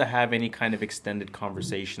 maybe not to have any kind of extended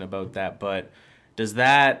conversation about that, but does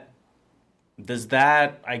that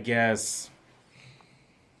I guess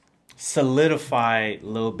solidify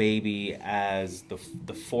Lil Baby as the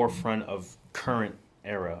forefront of current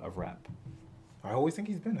era of rap? I always think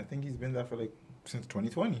he's been. I think he's been there for like since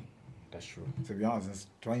 2020. That's true. To be honest, since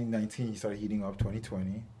 2019 he started heating up.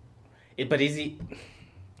 2020. But is he?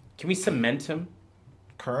 Can we cement him?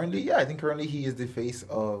 Currently, yeah, I think currently he is the face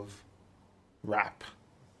of rap.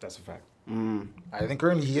 That's a fact. I think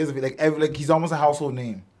currently he is like he's almost a household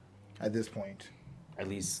name at this point. At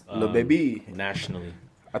least Lil Baby. nationally.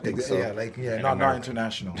 I think so. Yeah, not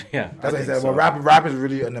international. Yeah. That's what I said. so. Well, rap is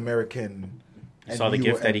really an American. You saw the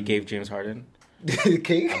gift that he gave James Harden? The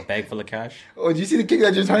cake? Bag full of cash? Oh, did you see the cake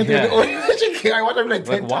that just turned Yeah. into the cake? I watched him like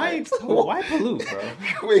 10 Like, why? times. Why pollute,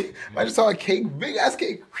 bro? Wait, I just saw a cake, big ass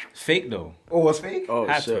cake. Fake though. Oh, it was fake? Oh,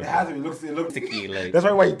 Had shit. It has to be. It looks Sticky, like. That's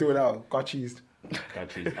why he threw it out. Got cheesed.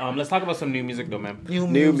 Got you. Let's talk about some new music though, man. New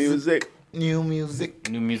music. New music.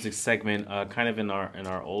 New music segment, kind of in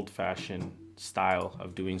our old fashioned style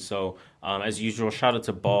of doing so. As usual, shout out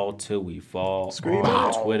to Ball Till We Fall Scream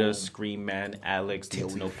on Man. Twitter, Scream Man, Alex, Need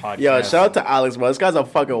to Know Podcast. Yo, shout out to Alex, bro. This guy's a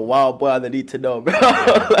fucking wild boy on the Need to Know, bro.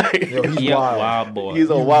 Like, Yo, he's Yeah, wild. wild boy. he's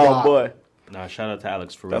a He's wild wild. boy. Nah, shout out to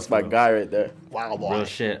Alex for real. That's for my real. guy right there. Wild boy. Real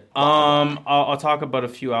shit. I'll talk about a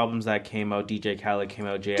few albums that came out. DJ Khaled came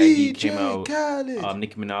out. J.I.D. came out. Khaled.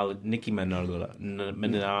 Nicki Manolo.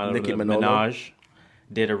 Minaj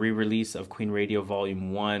did a re-release of Queen Radio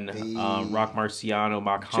Volume 1. Rock Marciano,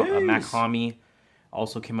 Mac Homie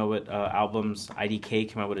also came out with albums. IDK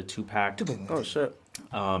came out with a 2-pack. Oh, shit.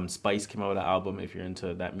 Spice came out with an album if you're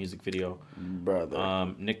into that music video.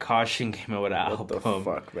 Brother. Nick Caution came out with an What the album.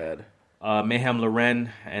 fuck, man? Mayhem Loren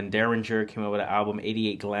and Derringer came out with an album.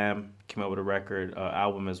 88 Glam came out with a record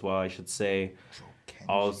album as well, I should say.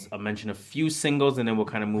 I'll mention a few singles and then we'll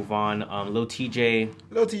kind of move on. Lil TJ,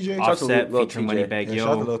 Lil TJ. Offset Lil featuring TJ. Moneybagg Yeah, shout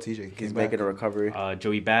out to Yo, Lil TJ. He's He's making back. a recovery.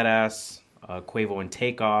 Joey Badass, Quavo and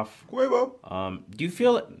Takeoff. Quavo. Do you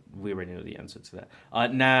feel we already know the answer to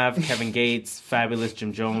that? Nav, Kevin Gates, Fabulous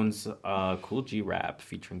Jim Jones, Cool G Rap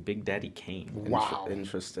featuring Big Daddy Kane. Wow.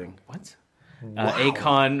 Interesting. What?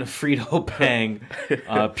 Akon, Frito Bang,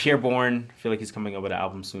 Pierre Bourne. I feel like he's coming up with an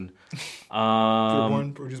album soon.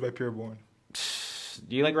 Pureborn, produced by Pureborn.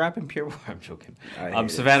 Do you like rapping, Pierre Bourne? I'm joking. I hate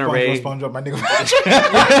it. Savannah Ray. SpongeBob, my nigga. I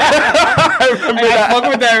fuck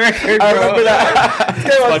with that record, bro. I remember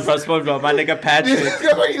that. SpongeBob, my nigga Patrick. He's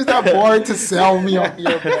gonna use that board to sell me on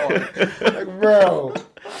Pureborn. Like, bro.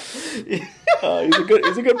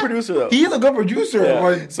 He's a good producer though. He is a good producer. Yeah.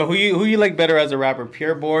 But So who you like better as a rapper,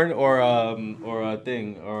 Pierre Bourne or a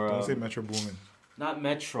thing or don't say Metro Boomin. not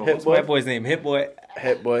Metro? Hit What's Boy? my boy's name? Hit Boy.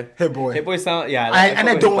 Hit boy. Hit Boy. Hit Boy sound yeah. And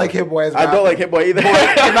I don't like Hit Boy as I don't like Hit Boy either. If I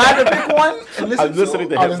had to pick one and listen I'm listening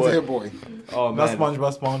to I'll Hit listen Boy. to Hit Boy. Oh Not man.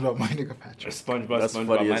 SpongeBob, my nigga Patrick. SpongeBob, That's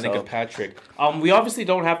SpongeBob, funny my as nigga hell. Patrick. We obviously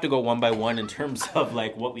don't have to go one by one in terms of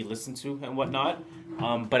like what we listen to and whatnot.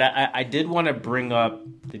 But I did want to bring up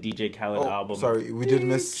the DJ Khaled album. Sorry, we did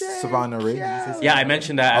miss Savannah Ray. Yeah, I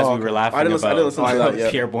mentioned that as Oh, we okay. were laughing I didn't listen to about that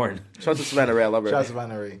yet. Pierre Bourne. Shout out to Savannah Ray. I love her. Shout out to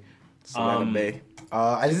Savannah Ray. Savannah Bay.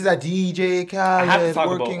 This is that DJ Khaled I have to talk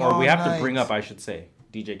about, working or we all have to bring night. up, I should say,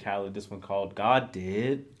 DJ Khaled. This one called God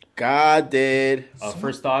Did. God did.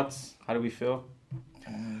 First thoughts. How do we feel?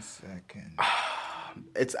 1 second.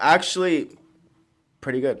 It's actually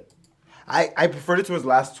pretty good. I preferred it to his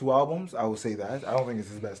last 2 albums. I would say that. I don't think it's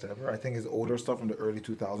his best ever. I think his older stuff from the early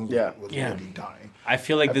 2000s was Yeah. really dying. I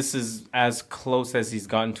feel like this is as close as he's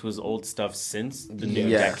gotten to his old stuff since the new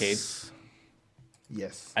decade.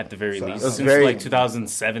 Yes. At the very So, least, it was since very- like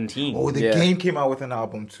 2017. Oh, the Yeah. game came out with an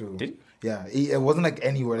album too. Did it? Yeah, it wasn't like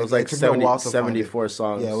anywhere. It was like took me a 70, while to find it. 74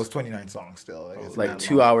 songs. Yeah, it was 29 songs still. Like, it's like mad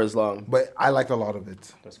 2 long. hours long. But I liked a lot of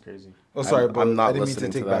it. That's crazy. Oh, sorry, I'm but not I didn't mean to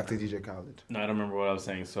listening take to back that. to DJ Khaled. No, I don't remember what I was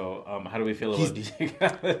saying. So, how do we feel about DJ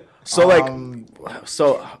Khaled? So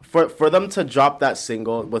so for them to drop that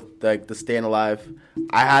single with like the Staying Alive,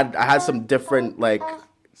 I had some different like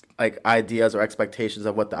ideas or expectations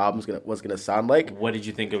of what the album was gonna sound like. What did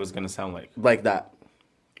you think it was gonna sound like? Like that.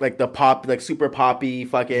 Like the pop, like super poppy,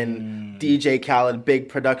 fucking DJ Khaled, big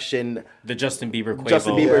production, The Justin Bieber, Quavo.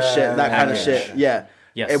 Justin Bieber Yeah, shit, that kind of package. shit. Yeah.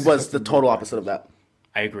 Yes. It was the total opposite of that.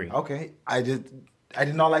 I agree. Okay, I did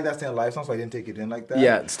not like that Staying Alive song, so I didn't take it in like that.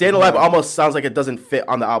 Yeah. Staying Alive almost sounds like it doesn't fit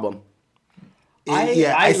on the album. I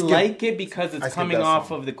skipped- like it because I it's skipped coming that off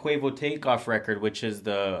song. of the Quavo Takeoff record, which is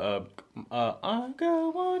the I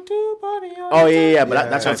Girl Want to Party On. Oh yeah, but Yeah.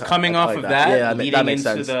 that's So it's coming off of that, Yeah, leading that makes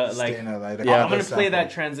into sense. the like. Staying Alive, the Yeah. I'm gonna sample. play that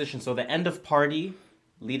transition. So the end of Party,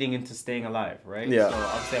 leading into Staying Alive, right? Yeah. So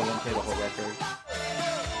obviously I won't play the whole record.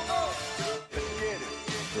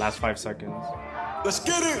 Last 5 seconds. Let's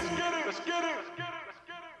get it.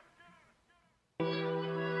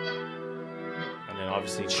 And then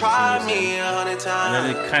obviously it Try continues me in. 100 And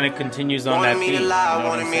times. then it kind of continues on that Wanted me theme. to you know lie, what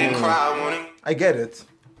wanted I'm me to saying? cry, wanted. I get it.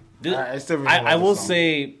 This- I still really I like the will song.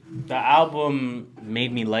 say the album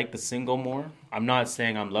made me like the single more. I'm not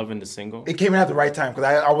saying I'm loving the single. It came in at the right time because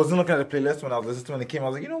I wasn't looking at the playlist when I was listening to it when it came. I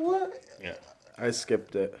was like, you know what? Yeah. I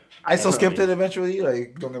skipped it. I still skipped it eventually.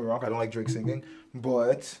 Like, don't get me wrong, I don't like Drake singing,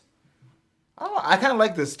 but I don't know, I kind of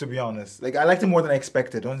like this, to be honest. Like, I liked it more than I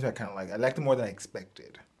expected. Don't say I kind of like. I liked it more than I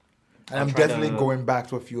expected, and I'll I'm try definitely to- going back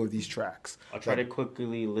to a few of these tracks. I'll try to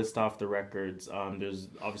quickly list off the records. There's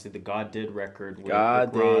obviously the God Did record with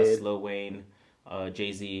God Rick Ross, Did. Lil Wayne,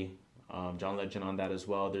 Jay-Z, John Legend on that as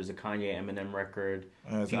well. There's a Kanye Eminem record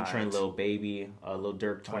That's featuring alright. Lil Baby, Lil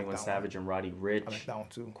Durk, 21 that Savage, and Roddy Ricch. I like that one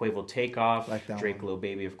too. Quavo Takeoff, like that Drake, one. Lil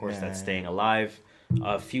Baby, of course, Yeah. that's Staying Alive.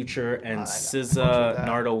 Future and like that. SZA, that.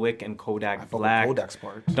 Nardo Wick, and I Kodak fuck with Black. Kodak's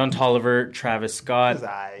part. Don Toliver, Travis Scott,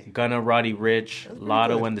 That's aight. Gunna, Roddy Ricch, pretty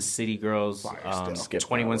Lotto good. and the City Girls, Fire still.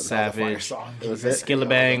 21 That was a fire Savage, song. Was it? Skilla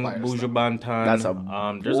Bang, Buju Banton. That's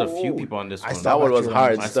a- there's a few Whoa. people on this I one. stopped That one was actually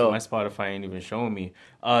hard My, still. my Spotify ain't even showing me.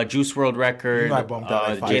 Juice WRLD record, You know I bumped that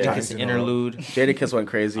like 5 times Jadakiss in a row. interlude. Jadakiss went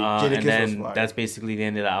crazy. Jadakiss And was then fire. that's basically the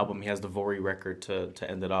end of the album. He has the Vori record to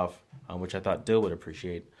end it off, which I thought Dill would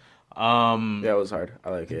appreciate. Yeah, it was hard.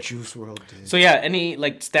 I like it. Juice WRLD did. So yeah, any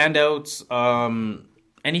like standouts?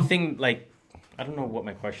 Anything like I don't know what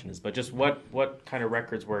my question is, but just what kind of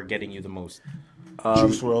records were getting you the most?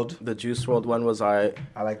 Juice WRLD. The Juice WRLD one was I.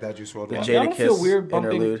 I like that Juice WRLD. one. Jada- Y'all don't feel Jadakiss weird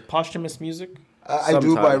bumping interlude. posthumous music? I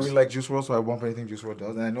do, but I Sometimes. really like Juice WRLD, so I bump anything Juice WRLD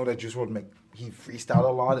does. And I know that Juice WRLD he freestyled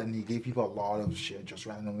a lot, and he gave people a lot of shit just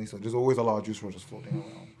randomly. So there's always a lot of Juice WRLD just floating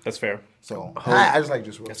around. That's fair. So I just like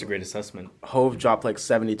Juice WRLD. That's a great assessment. Hove dropped like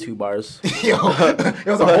 72 bars. Yo, it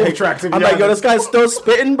was a whole track to be I'm like, yo, this honest. guy's still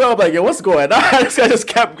spitting, bro. I'm like, yo, what's going on? This guy just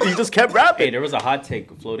kept Hey, rapping. there was a hot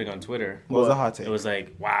take floating on Twitter. What was a hot take? It was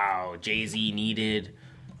like, wow, Jay-Z needed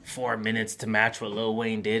 4 minutes to match what Lil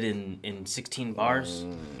Wayne did in 16 bars.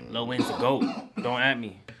 Lil Wayne's the GOAT. Don't at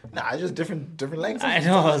me. Nah, it's just different lengths. I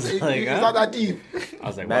know, I was It's like, huh? not that deep. I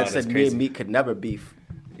was like, wow, Man that's said me crazy. and Meek could never beef.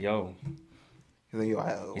 Yo, He's like,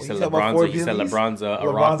 yo, he said LeBron's a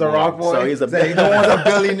LeBron's a rock boy. So he's a He's no one's a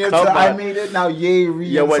billionaire. Come So I on. made it. Now, yay,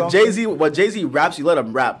 Reed. Yo, when something. Jay-Z raps, you let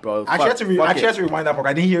him rap, bro. I had to Fuck it. rewind that part.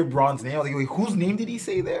 I didn't hear Bron's name. I was like, wait, whose name did he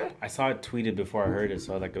say there? I saw it tweeted before I heard it,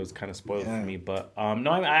 so like it was kind of spoiled Yeah. for me. But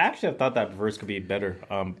no, I actually thought that verse could be better.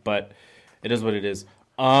 But it is what it is.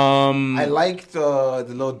 I liked the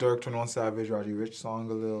Lil Durk, 21 Savage, Roddy Ricch song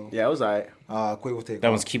a little. Yeah, it was alright. Quavo Take That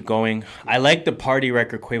Off. one's Keep Going. I like the party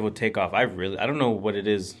record Quavo Takeoff. I don't know what it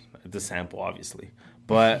is, the sample obviously,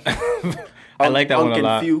 but I like that one a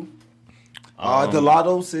lot. Few. The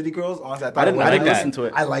Lotto City Girls. Honestly, I didn't like that. listen to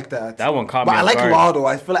it. I like that. That one caught But me I off like guard. Lotto.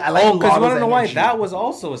 I feel like I like Oh, because you want to Lotto's know why? energy. That was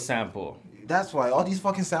also a sample. That's why all these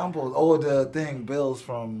fucking samples. Oh, the thing, Bills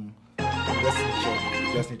from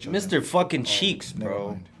Destiny Children. Mr. fucking Cheeks, Never bro.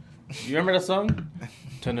 mind. You remember that song?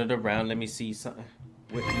 Turn it around, let me see something.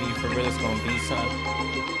 With me for real, it's gonna be something.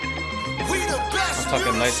 We the best. I'm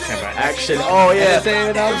talking lights, camera, Action. Oh, yeah.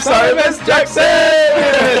 I'm Sorry, Miss Jackson.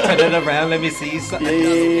 Turn it around, let me see something.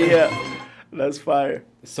 Yeah. That's fire.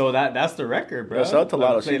 So that's the record, bro. Yeah, shout out to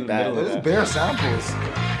Lotto, Let me play she's in the bad. middle of There's that. bare samples.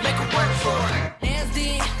 Make it work for it.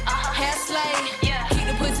 Nasty, hair slay. Keep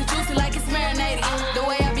the pussy juicy like it's marinated. The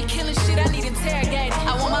way I be killing shit, I need interrogated.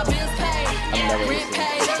 I want my bills paid, rent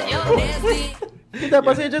paid. Nasty. That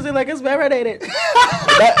pussy just like it's marinated.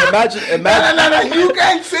 Imagine. No, you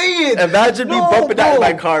can't say it. Imagine me No, bumping that in bro.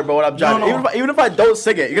 my car, bro, when I'm driving. No. Even if I don't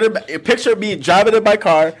sing it, you're gonna picture me driving in my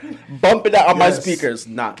car, bumping that on my Yes. speakers.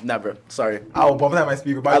 Nah, never. Sorry. I will bump that in my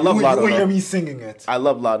speaker, but I love you Lotto, won't hear though. me singing it. I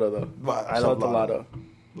love Lotto though. But I Shout love out to Lotto.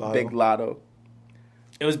 Lotto. Big Lotto.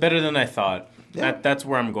 It was better than I thought. Yeah. That's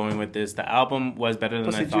where I'm going with this. The album was better than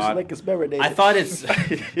Pussy I juicy thought. like it's marinated. I thought it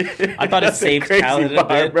That's saved crazy Khaled a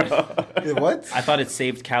bar, bit. Yeah, what? I thought it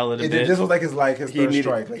saved Khaled a bit. This was like his He third needed-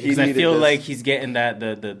 strike. Like, he Because I needed feel this. like he's getting that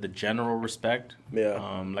the general respect.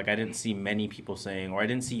 Yeah. Like I didn't see many people saying, or I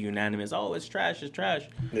didn't see unanimous. Oh, it's trash. It's trash.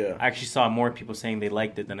 Yeah. I actually saw more people saying they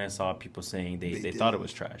liked it than I saw people saying they thought it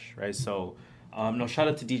was trash. Right. So, no, shout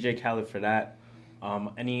out to DJ Khaled for that.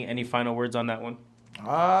 Any final words on that one?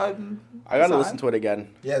 I gotta listen to it again.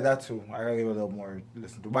 Yeah, that too. I gotta give it a little more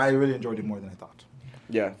listen to. But I really enjoyed it more than I thought.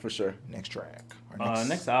 Yeah, for sure. Next track. Or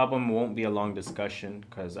Next album won't be a long discussion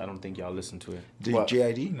because I don't think y'all listen to it. What?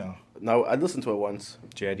 JID? No. No, I listened to it once.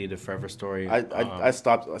 JID, The Forever Story. I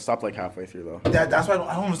stopped like halfway through though. That's why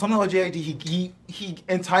I don't know. Something about JID. He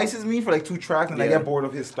entices me for like 2 tracks, and I Yeah. get bored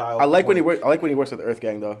of his style. I like when he works with Earth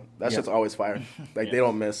Gang though. That Yeah. shit's always fire. Like Yeah. they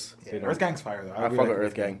don't miss. Yeah, Earth Gang's fire though. I fuck with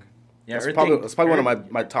Earth Gang. Yeah, It's Earth probably, Gang- it's probably one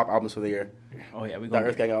of my top albums for the year. Oh yeah, we That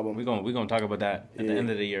Earth Gang album. We're gonna talk about that at the Yeah. end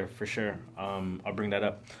of the year for sure. I'll bring that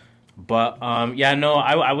up. But yeah, no,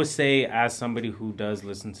 I would say as somebody who does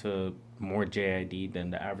listen to more JID than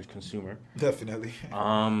the average consumer, Definitely.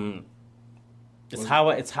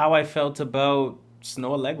 it's how I felt about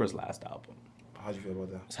Snow Allegra's last album. How'd you feel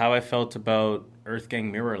about that? It's how I felt about Earth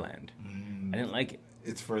Gang Mirrorland. I didn't like it.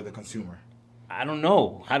 It's for the consumer. I don't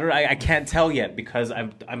know. I can't tell yet because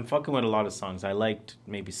I'm fucking with a lot of songs. I liked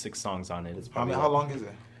maybe 6 songs on it. It's probably How long is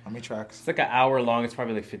it? How many tracks? It's like an hour long. It's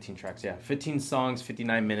probably like 15 tracks. Yeah, 15 songs,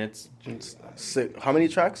 59 minutes. How many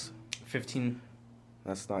tracks? 15,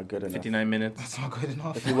 That's not good enough. 59 minutes. That's not good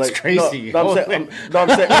enough. If you That's crazy. No, I'm saying. I'm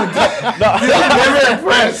saying. I'm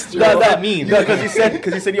impressed. No, What that mean? No, because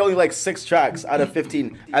he said you only like 6 tracks out of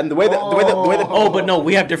 15, and the way that Oh, but no,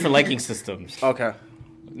 we have different liking systems. Okay.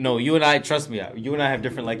 No, you and I, trust me, you and I have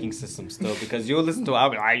different liking systems still because you'll listen to an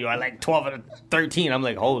album, I like 12 out of 13. I'm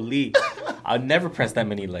like, holy. I'll never press that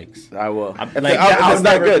many likes. I will. I'm If, like, if it's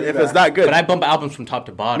not good, if it's not good, But I bump albums from top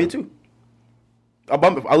to bottom. me too.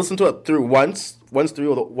 I listen to it through once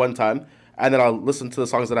through one time, and then I'll listen to the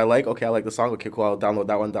songs that I like. Okay, I like the song. Okay, cool. I'll download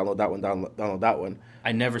that one, download that one.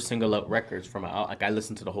 I never single out records from an album. Like, I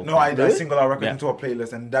listen to the whole No, I thing. single out records Yeah. into a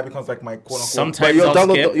playlist, and that becomes like my quote unquote. Sometimes But you'll I'll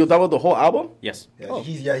skip. download the whole album. Yes.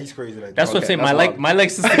 Yeah, he's crazy like That's that. what I'm Okay, saying. that's wild. My like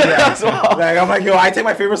system. Like I'm like, yo, I take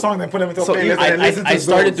my favorite song, then put them into a So playlist, and listen to I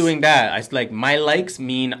started those. doing that. I like my likes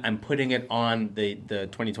mean I'm putting it on the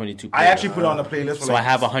 2022 playlist. I actually put it on the playlist. For So like, I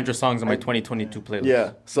have 100 songs on my 2022 playlist.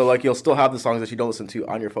 Yeah. So like you'll still have the songs that you don't listen to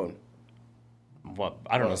on your phone. Well,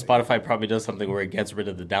 I don't know. Spotify probably does something where it gets rid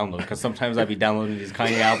of the download because sometimes I'd be downloading these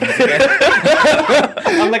Kanye albums again.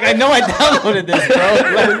 I'm like, I know I downloaded this,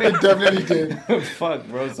 bro. it definitely did. Fuck,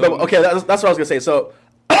 bro. So, No, okay, that's what I was gonna say. So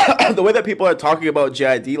the way that people are talking about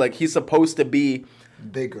JID, like he's supposed to be,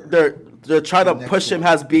 Bigger. they're trying to Next push him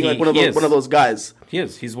one. as being like He is. one of those guys. he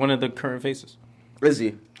is. He's one of the current faces. Is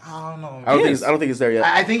he? I don't know. I don't is. think he's there yet.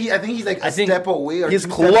 I think he's like a think step away. Or He's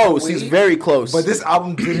 2 steps close. away, He's very close. But this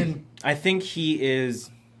album didn't. I think he is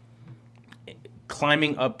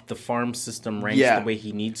climbing up the farm system ranks Yeah. the way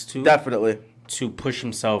he needs to. definitely. To push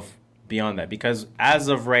himself beyond that because as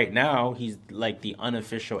of right now he's like the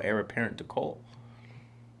unofficial heir apparent to Cole.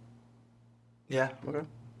 Yeah. Okay.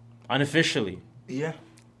 Unofficially. Yeah.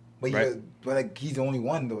 But Right. yeah, but like he's the only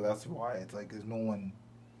one though. That's why it's like there's no one.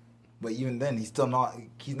 But even then, he's still not.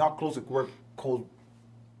 He's not close to where Cole.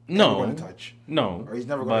 No. Going to touch. No. Or he's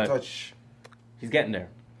never going but to touch. He's getting there.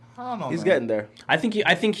 I don't know. He's man. getting there. I think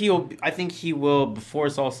he will before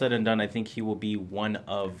it's all said and done, I think he will be one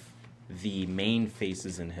of the main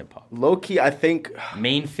faces in hip hop. Low key, I think.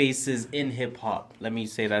 Main faces in hip hop. Let me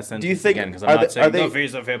say that sentence Do you think- again because are I'm they- not saying are they- the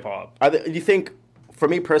face of hip hop. Do you think, for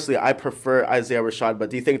me personally, I prefer Isaiah Rashad, but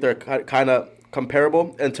do you think they're kind of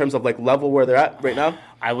comparable in terms of like level where they're at right now?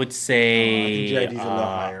 I would say I think JID's a little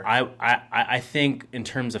higher. I think in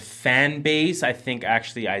terms of fan base, I think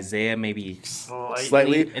actually Isaiah maybe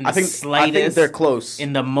Slightly. in I the think slightest, they're close.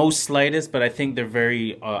 in the most slightest, but I think they're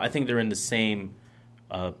very I think they're in the same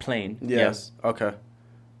plane. Yeah. Yes. Okay.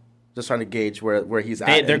 Just trying to gauge where he's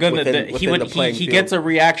at. They're gonna. within the playing He field. gets a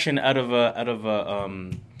reaction out of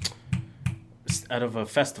a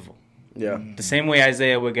festival. Yeah. The same way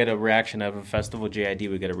Isaiah would get a reaction out of a festival, JID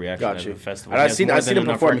would get a reaction out Got of you. a festival. And He I've has seen more him than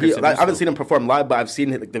enough perform. records to do I haven't so. seen him perform live, but I've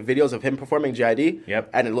seen like, the videos of him performing JID. Yep.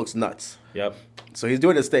 And it looks nuts. Yep. So he's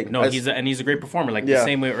doing his thing. No, he's a great performer. Like the Yeah.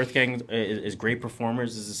 same way Earth Gang is great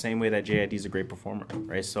performers is the same way that JID is a great performer,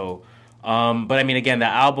 right? So, but I mean, again, the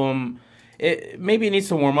album, maybe it needs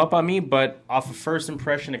to warm up on me, but off of first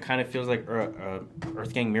impression, it kind of feels like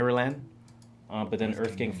Earth Gang Mirrorland. But then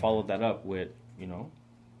Earth Gang followed that up with,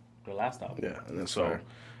 their last album. Yeah, and that's So, fair.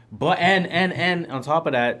 but and on top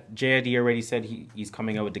of that, JID already said he's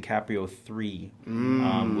coming out with DiCaprio 3,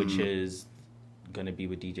 which is gonna be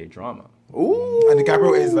with DJ Drama. Ooh. And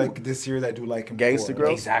DiCaprio is like this year that I do like him. Gangsta for.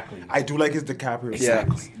 Girls? Exactly. I do like his DiCaprio.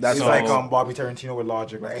 Exactly. It's That's like so- Bobby Tarantino with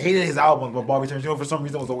Logic. Like, I hated his albums, but Bobby Tarantino for some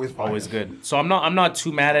reason was always fine. Always good. So I'm not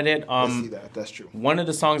too mad at it. I see that. That's true. One of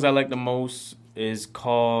the songs I like the most is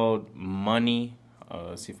called Money.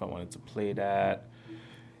 Let's see if I wanted to play that.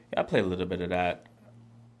 Yeah, I'll play a little bit of that.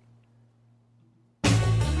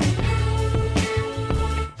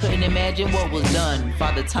 Couldn't imagine what was done.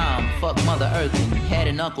 Father Tom, fuck Mother Earth, and had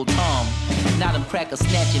an Uncle Tom. Now them crackers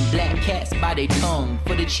snatching black cats by their tongue.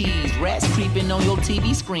 For the cheese, rats creeping on your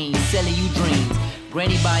TV screen, selling you dreams.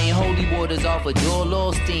 Granny buying holy waters off of Joel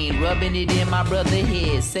Osteen, rubbing it in my brother's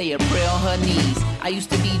head, say a prayer on her knees. I used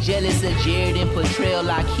to be jealous of Jared and portrayal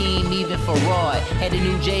Hakeem, even Farad. Had the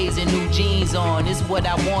new J's and new jeans on. It's what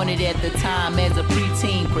I wanted at the time as a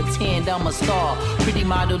preteen. Pretend I'm a star. Pretty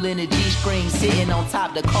model in a G-string sitting on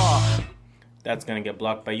top the car. That's gonna get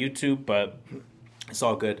blocked by YouTube, but it's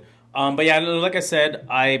all good. But yeah, like I said,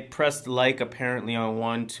 I pressed like apparently on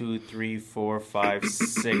 1, 2, 3, 4, 5,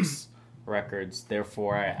 6 records.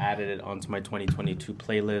 Therefore, I added it onto my 2022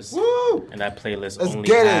 playlist. Woo! And that playlist Let's only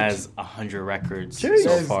get it. has 100 records so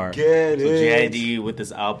Let's far. get so it. JID with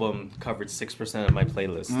this album covered 6% of my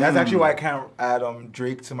playlist. That's actually why I can't add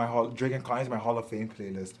Drake to my Drake and Kanye to my Hall of Fame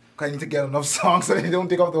playlist. Cause I need to get enough songs so they don't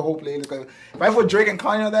take off the whole playlist. 'Cause if I put Drake and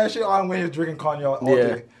Kanye on that shit, I'm going to Drake and Kanye all Yeah.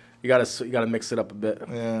 day. You gotta mix it up a bit.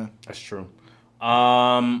 Yeah. That's true.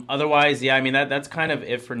 Otherwise, yeah, I mean that's kind of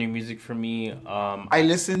it for new music for me. I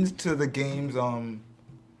listened to the game's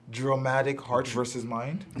Dramatic Heart versus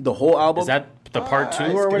Mind. The whole album. Is that the part 2 I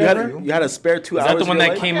or skipped whatever? it. You had a spare 2 Is hours. that the one of your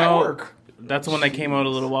that life? came I'm at out? work. That's the one that came out a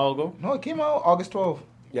little while ago. No, it came out August 12th.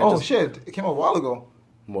 Yeah, oh just- shit, it came out a while ago.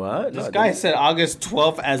 What? This No, guy dude. said August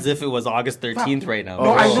 12th as if it was August 13th right now.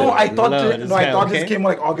 No, I know. shit. I thought Hello, this, no, I thought this okay? came out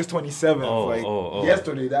like August 27th, Oh, like oh.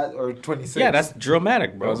 yesterday, that or 26th. Yeah, that's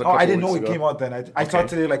dramatic, bro. That was a Oh, I couple didn't know weeks it ago. came out then. I saw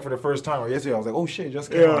today like for the first time or yesterday. I was like, oh shit, it just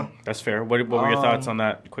came out. That's fair. What were your thoughts on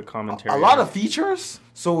that quick commentary? A lot of features.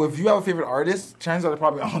 So if you have a favorite artist, chances are they're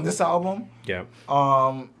probably on this album. Yeah.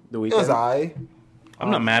 The It was Weeknd.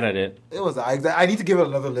 I'm not mad at it. It was I need to give it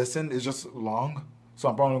another listen. It's just long, so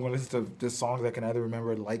I'm probably going to listen to this songs I can either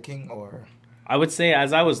remember liking or. I would say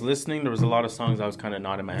as I was listening, there was a lot of songs I was kind of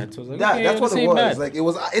nodding my head to. I was like, Yeah, okay, that's what this it ain't was. bad. Like it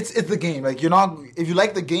was. It's the game. Like you're not. If you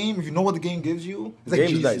like the game, if you know what the game gives you, it's like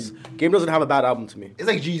Game's Jeezy. nice. Game doesn't have a bad album to me. It's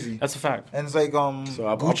like Jeezy. That's a fact. And it's like So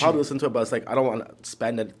I'll Gucci. probably listen to it, but it's like I don't want to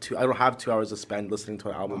spend I don't have 2 hours to spend listening to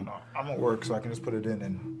an album. I'm at work, so I can just put it in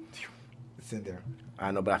and it's in there. I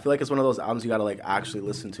know, but I feel like it's one of those albums you gotta like actually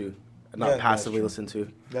listen to, and not Yeah, that's passively true. listen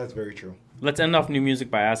to. That's very true. Let's end off new music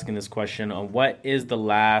by asking this question: what is the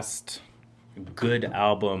last good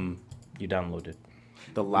album you downloaded?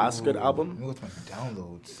 The last good Let album? me go to my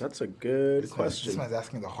downloads. That's a good This question. man's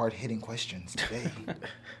asking the hard-hitting questions today.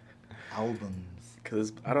 Albums.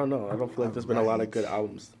 Because I don't know. I don't feel like there's been a lot of good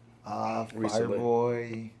albums. Recently.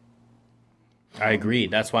 Fireboy, I agree.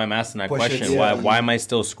 That's why I'm asking that Pusha question. T. Why am I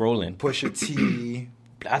still scrolling? Pusha T.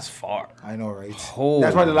 That's far. I know, right? Holy.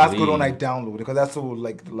 That's why the last good one I downloaded because that's the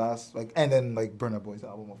like the last like and then like Burna Boy's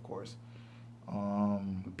album, of course.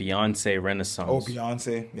 Beyonce Renaissance. Oh,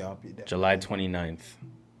 Beyonce, yeah, I'll be there. July 29th.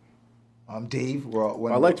 Dave,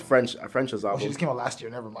 when I liked French's Oh, she album. just came out last year.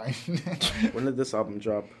 Never mind. When did this album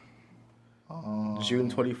drop? June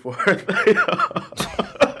 24th.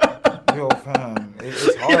 Yo, fam,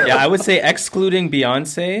 it's hard. Yeah, I would say excluding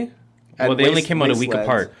Beyonce. Well, And they only came out a week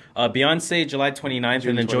Wasteland. apart. Beyonce July 29th, June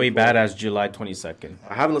and then Joey 24th. Badass July 22nd.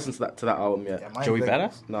 I haven't listened to that album yet. Yeah, mine's Joey like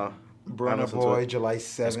Badass? No. I haven't Burna listened to Boy, it. July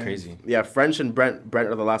 7th. That's crazy. Yeah, French and Brent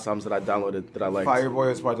are the last albums that I downloaded that I liked. Fireboy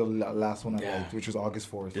was probably the last one I Yeah. liked, which was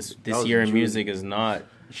August 4th. This was year in June. music is not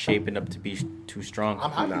shaping up to be too strong.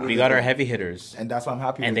 I'm happy with We it, got though. our heavy hitters, and that's why I'm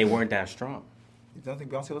happy and with they it. weren't that strong. You don't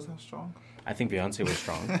think Beyonce was that strong? I think Beyonce was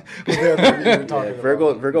strong.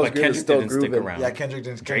 Virgo's But groove is Kendrick still didn't stick grooving. around. Yeah, Kendrick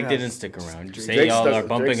didn't. Drake didn't stick around. Say Drake's y'all stuck- are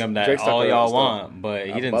bumping Drake's- him that Drake's stuck all around y'all still. want, but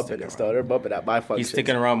he I'm didn't bumping stick it around. still. They're bumping at my fuck He's shit.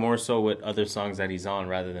 sticking around more so with other songs that he's on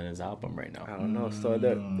rather than his album right now. I don't know. So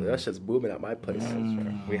that shit's booming at my place.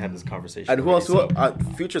 We had this conversation. And who already, else?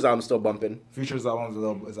 so- Future's album's still bumping. Future's album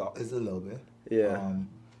is a little bit. Yeah.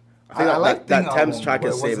 I think like that Thing Thames album, track but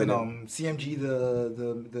is it wasn't, saving it.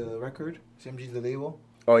 CMG the record, CMG the label.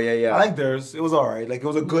 Oh yeah. I like theirs. It was alright. Like it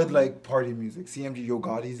was a good like party music. CMG Yo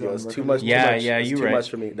Gotti's. It was record too much. label. Yeah, too much, it's you too right. much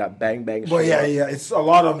for me. That bang bang. But shit. yeah, it's a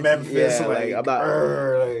lot of Memphis. Yeah, like, I'm not-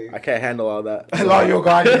 I can't handle all that. a lot of Yo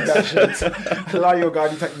Gotti that shit. A lot of Yo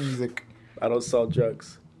Gotti type music. I don't sell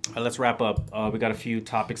drugs. Let's wrap up. We got a few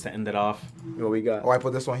topics to end it off. What we got? Oh, I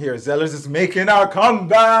put this one here. Zellers is making our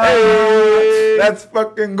comeback. Hey! Let's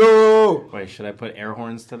fucking go. Wait, should I put air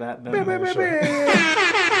horns to that then?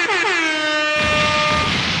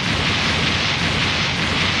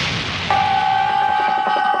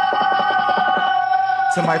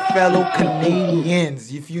 To my fellow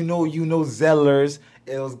Canadians, if you know Zellers.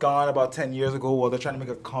 It was gone about 10 years ago. Well, they're trying to make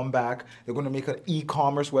a comeback. They're going to make an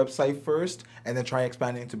e-commerce website first and then try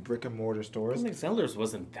expanding into brick and mortar I stores. think Zellers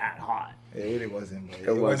wasn't that hot. It really wasn't. But It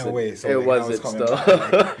it went wasn't. away. So It like, now it's wasn't coming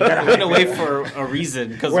still. back. It went away for a reason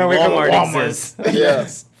because Went away 'cause of Walmart Walmart. exists.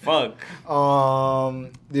 Yes. Fuck.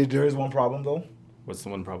 There is one problem though. What's the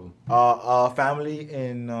one problem? A family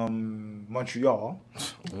in Montreal.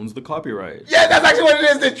 Owns the copyright. Yeah, that's actually what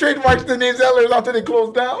it is. They trademarked the name Zellers after they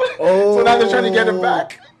closed down. So now they're trying to get it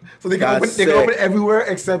back. So they can That's open, they can open sick. everywhere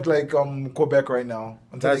except like Quebec right now.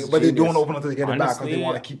 That's But they don't genius. open until they get it back because Honestly, they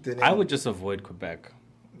want to keep the name. I would just avoid Quebec.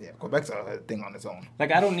 Yeah, Quebec's a thing on its own.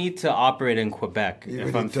 Like, I don't need to operate in Quebec You if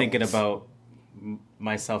really I'm thinking don't. about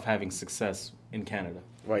myself having success in Canada.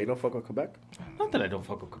 Why you don't fuck with Quebec? Not that I don't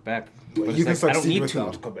fuck with Quebec. But But you it's can like, I don't succeed need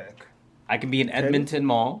without to. Quebec. I can be in Edmonton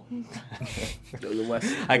Mall. The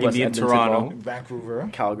West. I can West be in Edmonton Toronto. Mall, Vancouver.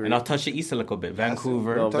 Calgary. And I'll touch the east a little bit.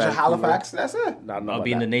 Vancouver. No, Touch of Vancouver. Halifax, that's it. Nah, no, I'll about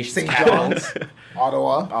be in the that. nation's St. capital. John's,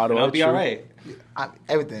 Ottawa. Ottawa. And I'll be true. all right.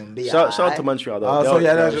 Everything. Be Shout out alright. to Montreal though. So They'll-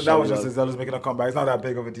 yeah, they'll that was show just love. Zellers making a comeback. It's not that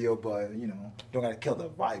big of a deal, but you know, don't gotta kill the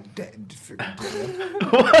vibe.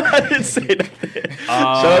 I didn't say that.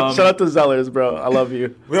 Shout out to Zellers, bro. I love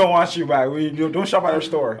you. We don't want you back. We don't shop at our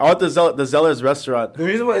store. I want the Zellers restaurant. The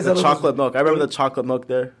reason why The Zellers chocolate milk. I remember the chocolate milk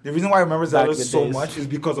there. The reason why I remember Back in Zellers the so days. much is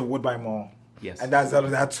because of Woodbine Mall. Yes. And that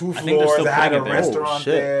Zellers had 2 I think they're floors. still They had a putting it there. restaurant Oh,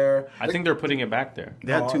 shit. there. I think they're putting it back there.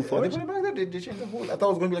 They had 2 They floors. put it back there. They changed the whole. I thought it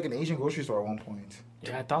was gonna be like an Asian grocery store at one point.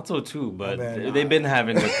 Yeah, I thought so too, but then, they've been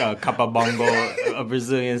having the capabongo, a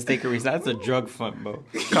Brazilian steakery. That's a drug front, bro.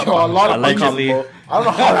 Yo, a lot of Allegedly. I don't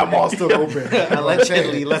know how that mall's still open.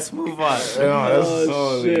 Allegedly, let's move on. that's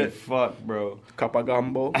Holy shit. fuck, bro.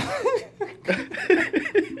 Capagambo.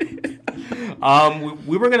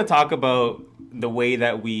 We were gonna talk about the way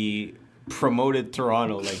that we promoted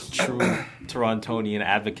Toronto, like true Torontonian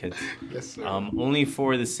advocates. Yes, sir. Only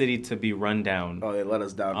for the city to be run down. Oh, they let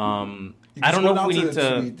us down. You I can don't know scroll if we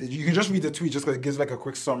down need the to. tweet. You can just read the tweet just because it gives like a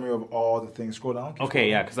quick summary of all the things. Scroll down. Keep Okay, scrolling.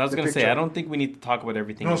 yeah, because I was The gonna say picture. I don't think we need to talk about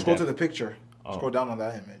everything. No, in scroll to depth. the picture. Oh. Scroll down on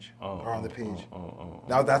that image or on the page.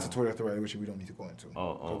 Now that's a Twitter thread which we don't need to go into.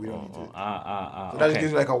 So we don't need to. So that just okay.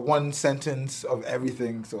 gives you like a one sentence of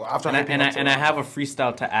everything. So after And I, hyping and, I, up and I Toronto- have a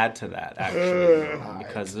freestyle to add to that actually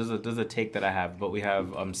because there's a take that I have, but we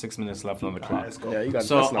have 6 minutes left on the clock. Let's go. Yeah, you got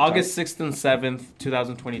So that's enough August 6th and 7th,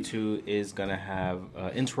 2022 is gonna have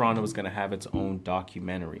in Toronto is gonna have its own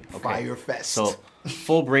documentary. Okay. Fire Fest. So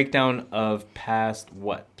full breakdown of past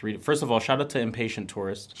First of all, shout out to Impatient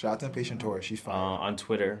Tourist Shout out to Impatient Tourist. She's fine. on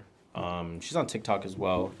Twitter. She's on TikTok as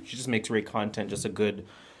well. She just makes great content, just a good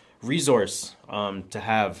resource to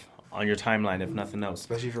have on your timeline, if nothing else.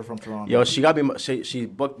 Especially if you're from Toronto. Yo, she got me. She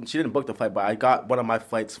booked. She didn't book the flight, but I got one of my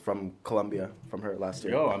flights from Colombia from her last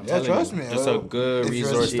year. Yo, I'm Yeah, telling trust you, me. just a good If you're-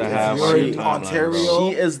 resource to if have you're on your in timeline, Ontario,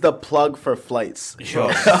 bro. She is the plug for flights. Yo.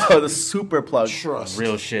 The super plug. Trust.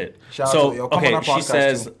 Real shit. Shout out So, to- yo, come on okay, our she podcast,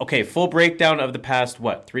 says, too. okay, full breakdown of the past,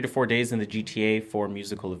 3 to 4 days in the GTA for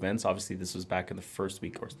musical events. Obviously, this was back in the first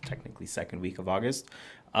week, or technically second week of August.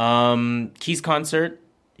 Keys concert,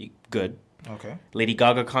 good. Okay. Lady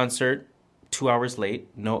Gaga concert, 2 hours late,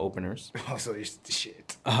 no openers. So you're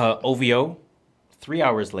shit. OVO, 3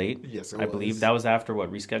 hours late. Yes, it I was. believe that was after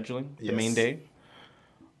rescheduling the main Yes. day.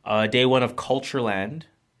 Day 1 of Cultureland,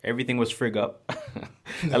 everything was frig up.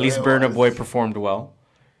 At least it Burna was. Boy performed well.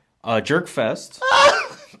 Jerk Fest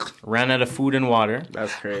ran out of food and water.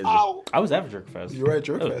 That's crazy. I was at Jerk Fest. You were at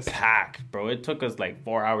Jerk It was Fest. packed, bro. It took us like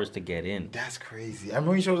 4 hours to get in. That's crazy. I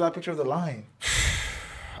remember you showed us that picture of the line.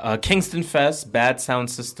 Kingston Fest, bad sound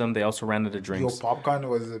system. They also ran out of drinks. Popcorn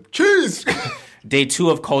was cheese. Day 2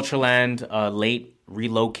 of Cultureland, late,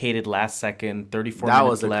 relocated last second. 34 That minutes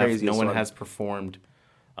was the left. craziest No one one. has performed.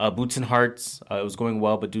 Boots and Hearts, it was going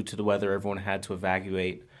well, but due to the weather, everyone had to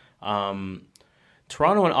evacuate.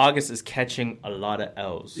 Toronto in August is catching a lot of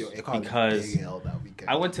L's because that weekend.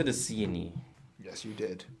 I went to the C&E. Yes, you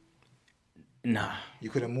did. Nah, You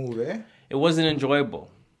couldn't move, eh? it wasn't enjoyable.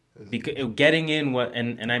 Because getting in,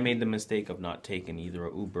 and I made the mistake of not taking either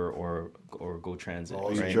a Uber or Go Transit. Oh,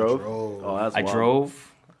 right? you Drove? drove. Oh, that's I wild.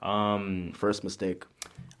 drove. First mistake.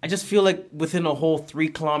 I just feel like within a whole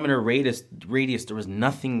 3-kilometer radius, there was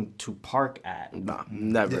nothing to park at. Nah,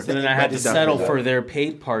 never. Yes, And then I had to That's settle definitely for their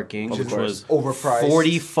paid parking, which course. was Overpriced.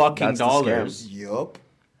 $40 fucking That's the dollars. Yup.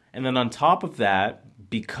 And then on top of that,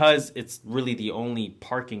 because it's really the only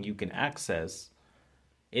parking you can access,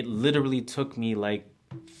 it literally took me like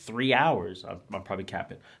 3 hours. I'm probably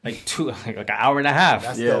capping. Like an hour and a half.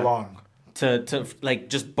 That's Yeah. still long. to like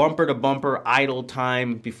just bumper to bumper idle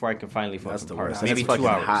time before I can finally fucking the park. worst. Maybe It's 2 fucking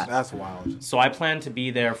hours. hot. That's wild. So I plan to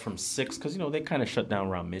be there from 6 because they kind of shut down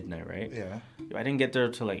around midnight, right? Yeah. I didn't get there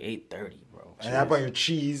till like 8:30, bro. And how about your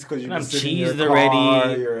cheese? Because you've I'm been sitting in your cheesed car,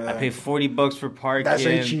 already. you're, I paid $40 for parking. That's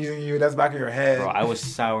straight cheesing you. That's back in your head. Bro, I was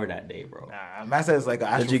sour that day, bro. Nah, man says like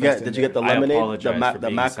an Did you get the I lemonade? apologize The for the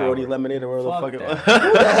being macaroni sour. lemonade or whatever Fuck the that. fuck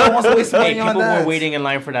it was? Who wants to waste Hey, money on people that? were waiting in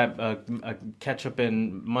line for that ketchup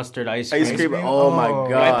and mustard ice cream. Ice cream. cream? Oh my Oh.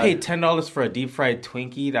 god. I paid $10 for a deep fried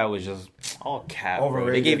Twinkie. That was just all cap, bro. They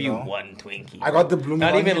Overrated, gave you no? one Twinkie. I got the blooming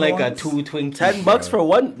Not even onion like a ones. 2 Twinkies. $10 for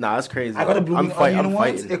one? Nah, that's crazy. I got a blooming onion I'm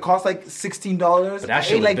once. fighting. It cost like $16. But that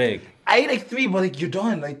shit was big. I ate like 3, but like you're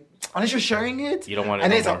done. Like unless you're sharing it, You don't want it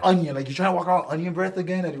And no it's an more. onion. Like you're trying to walk around onion breath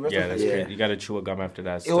again, and the rest Yeah, of that's it. crazy. You gotta chew a gum after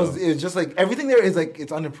that. It was just like everything there is like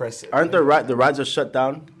it's unimpressive. Aren't the rides are shut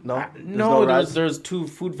down? No, no, rides. there's 2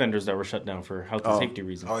 food vendors that were shut down for health and safety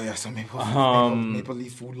reasons. Oh yeah, so Maple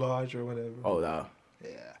Leaf Food Lodge or whatever. Oh no. Yeah.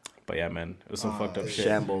 But yeah, man, it was some fucked up shit.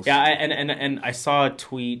 Shambles. Yeah, and I saw a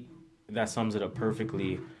tweet that sums it up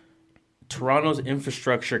perfectly. Toronto's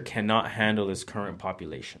infrastructure cannot handle its current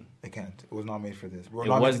population. It can't. It was not made for this. We're It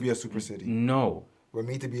not was- made to be a super city. No, We're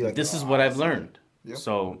made to be like this is what I've learned. Yep.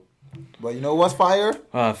 So, But you know what's fire?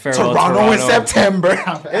 farewell Toronto in September.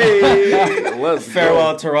 Hey, let's go.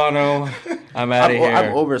 Farewell Toronto. I'm out of here.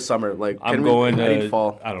 I'm over summer. Like I'm can going I need to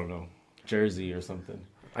fall. I don't know, Jersey or something.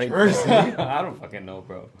 I need Jersey. I don't fucking know,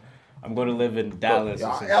 bro. I'm going to live in Dallas. or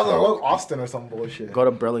Yeah, some I was shit. like, Austin or some bullshit. go to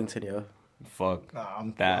Burlington, yeah. Fuck Nah,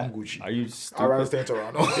 I'm that. Gucci. Are you I'd rather stupid? stay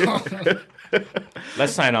in Toronto.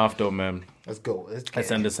 Let's sign off though, man. Let's go. Let's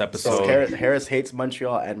end this So episode. Harris hates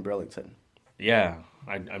Montreal and Burlington. Yeah,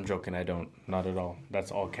 I'm joking. I don't. Not at all. That's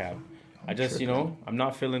all cap. I just, I'm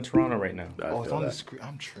not feeling Toronto right now. I Oh, it's feel on the that. screen.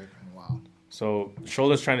 I'm tripping. Wow. So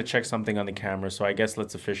Shola's trying to check something on the camera. So I guess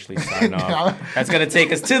let's officially sign off. That's gonna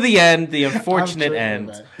take us to the end, the unfortunate tripping, end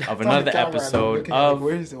man. of It's on another the camera, and I'm episode looking at it, of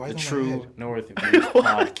where is it? Why the is it on my True head? North Views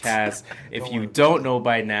podcast. If you don't know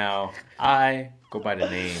by now, I go by the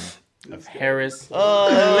name of Harris.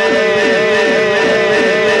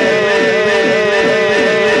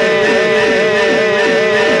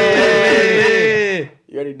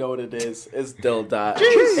 You already know what it is. It's Dill Dot,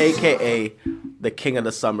 aka the King of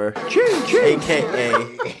the Summer, aka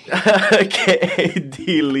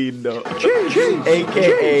D Lindo,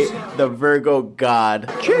 aka the Virgo God.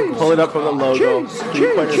 Pull it up from the logo.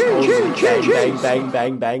 3 pointers only. Bang bang bang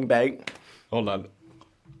bang bang bang. Hold on.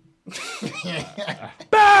 Wait,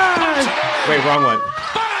 wrong one.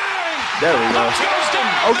 There we go.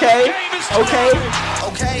 Okay.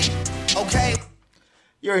 Okay.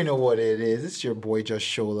 You already know what it is. It's your boy Just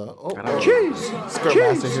Shola. Skirt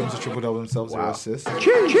Master here to triple double himself, 0 assists.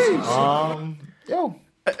 Yo,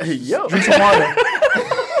 Yo. drink some water.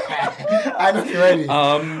 I know you're ready.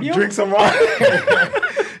 Drink some water.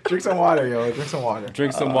 Drink some water, yo. Drink some water.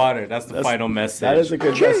 Drink some water. That's the final message. That is a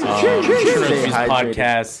good message. True Stay Reviews hydrated.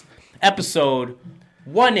 podcast, episode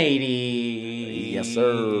 180. Yes,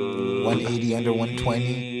 sir. 180 under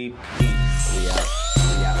 120. Peace.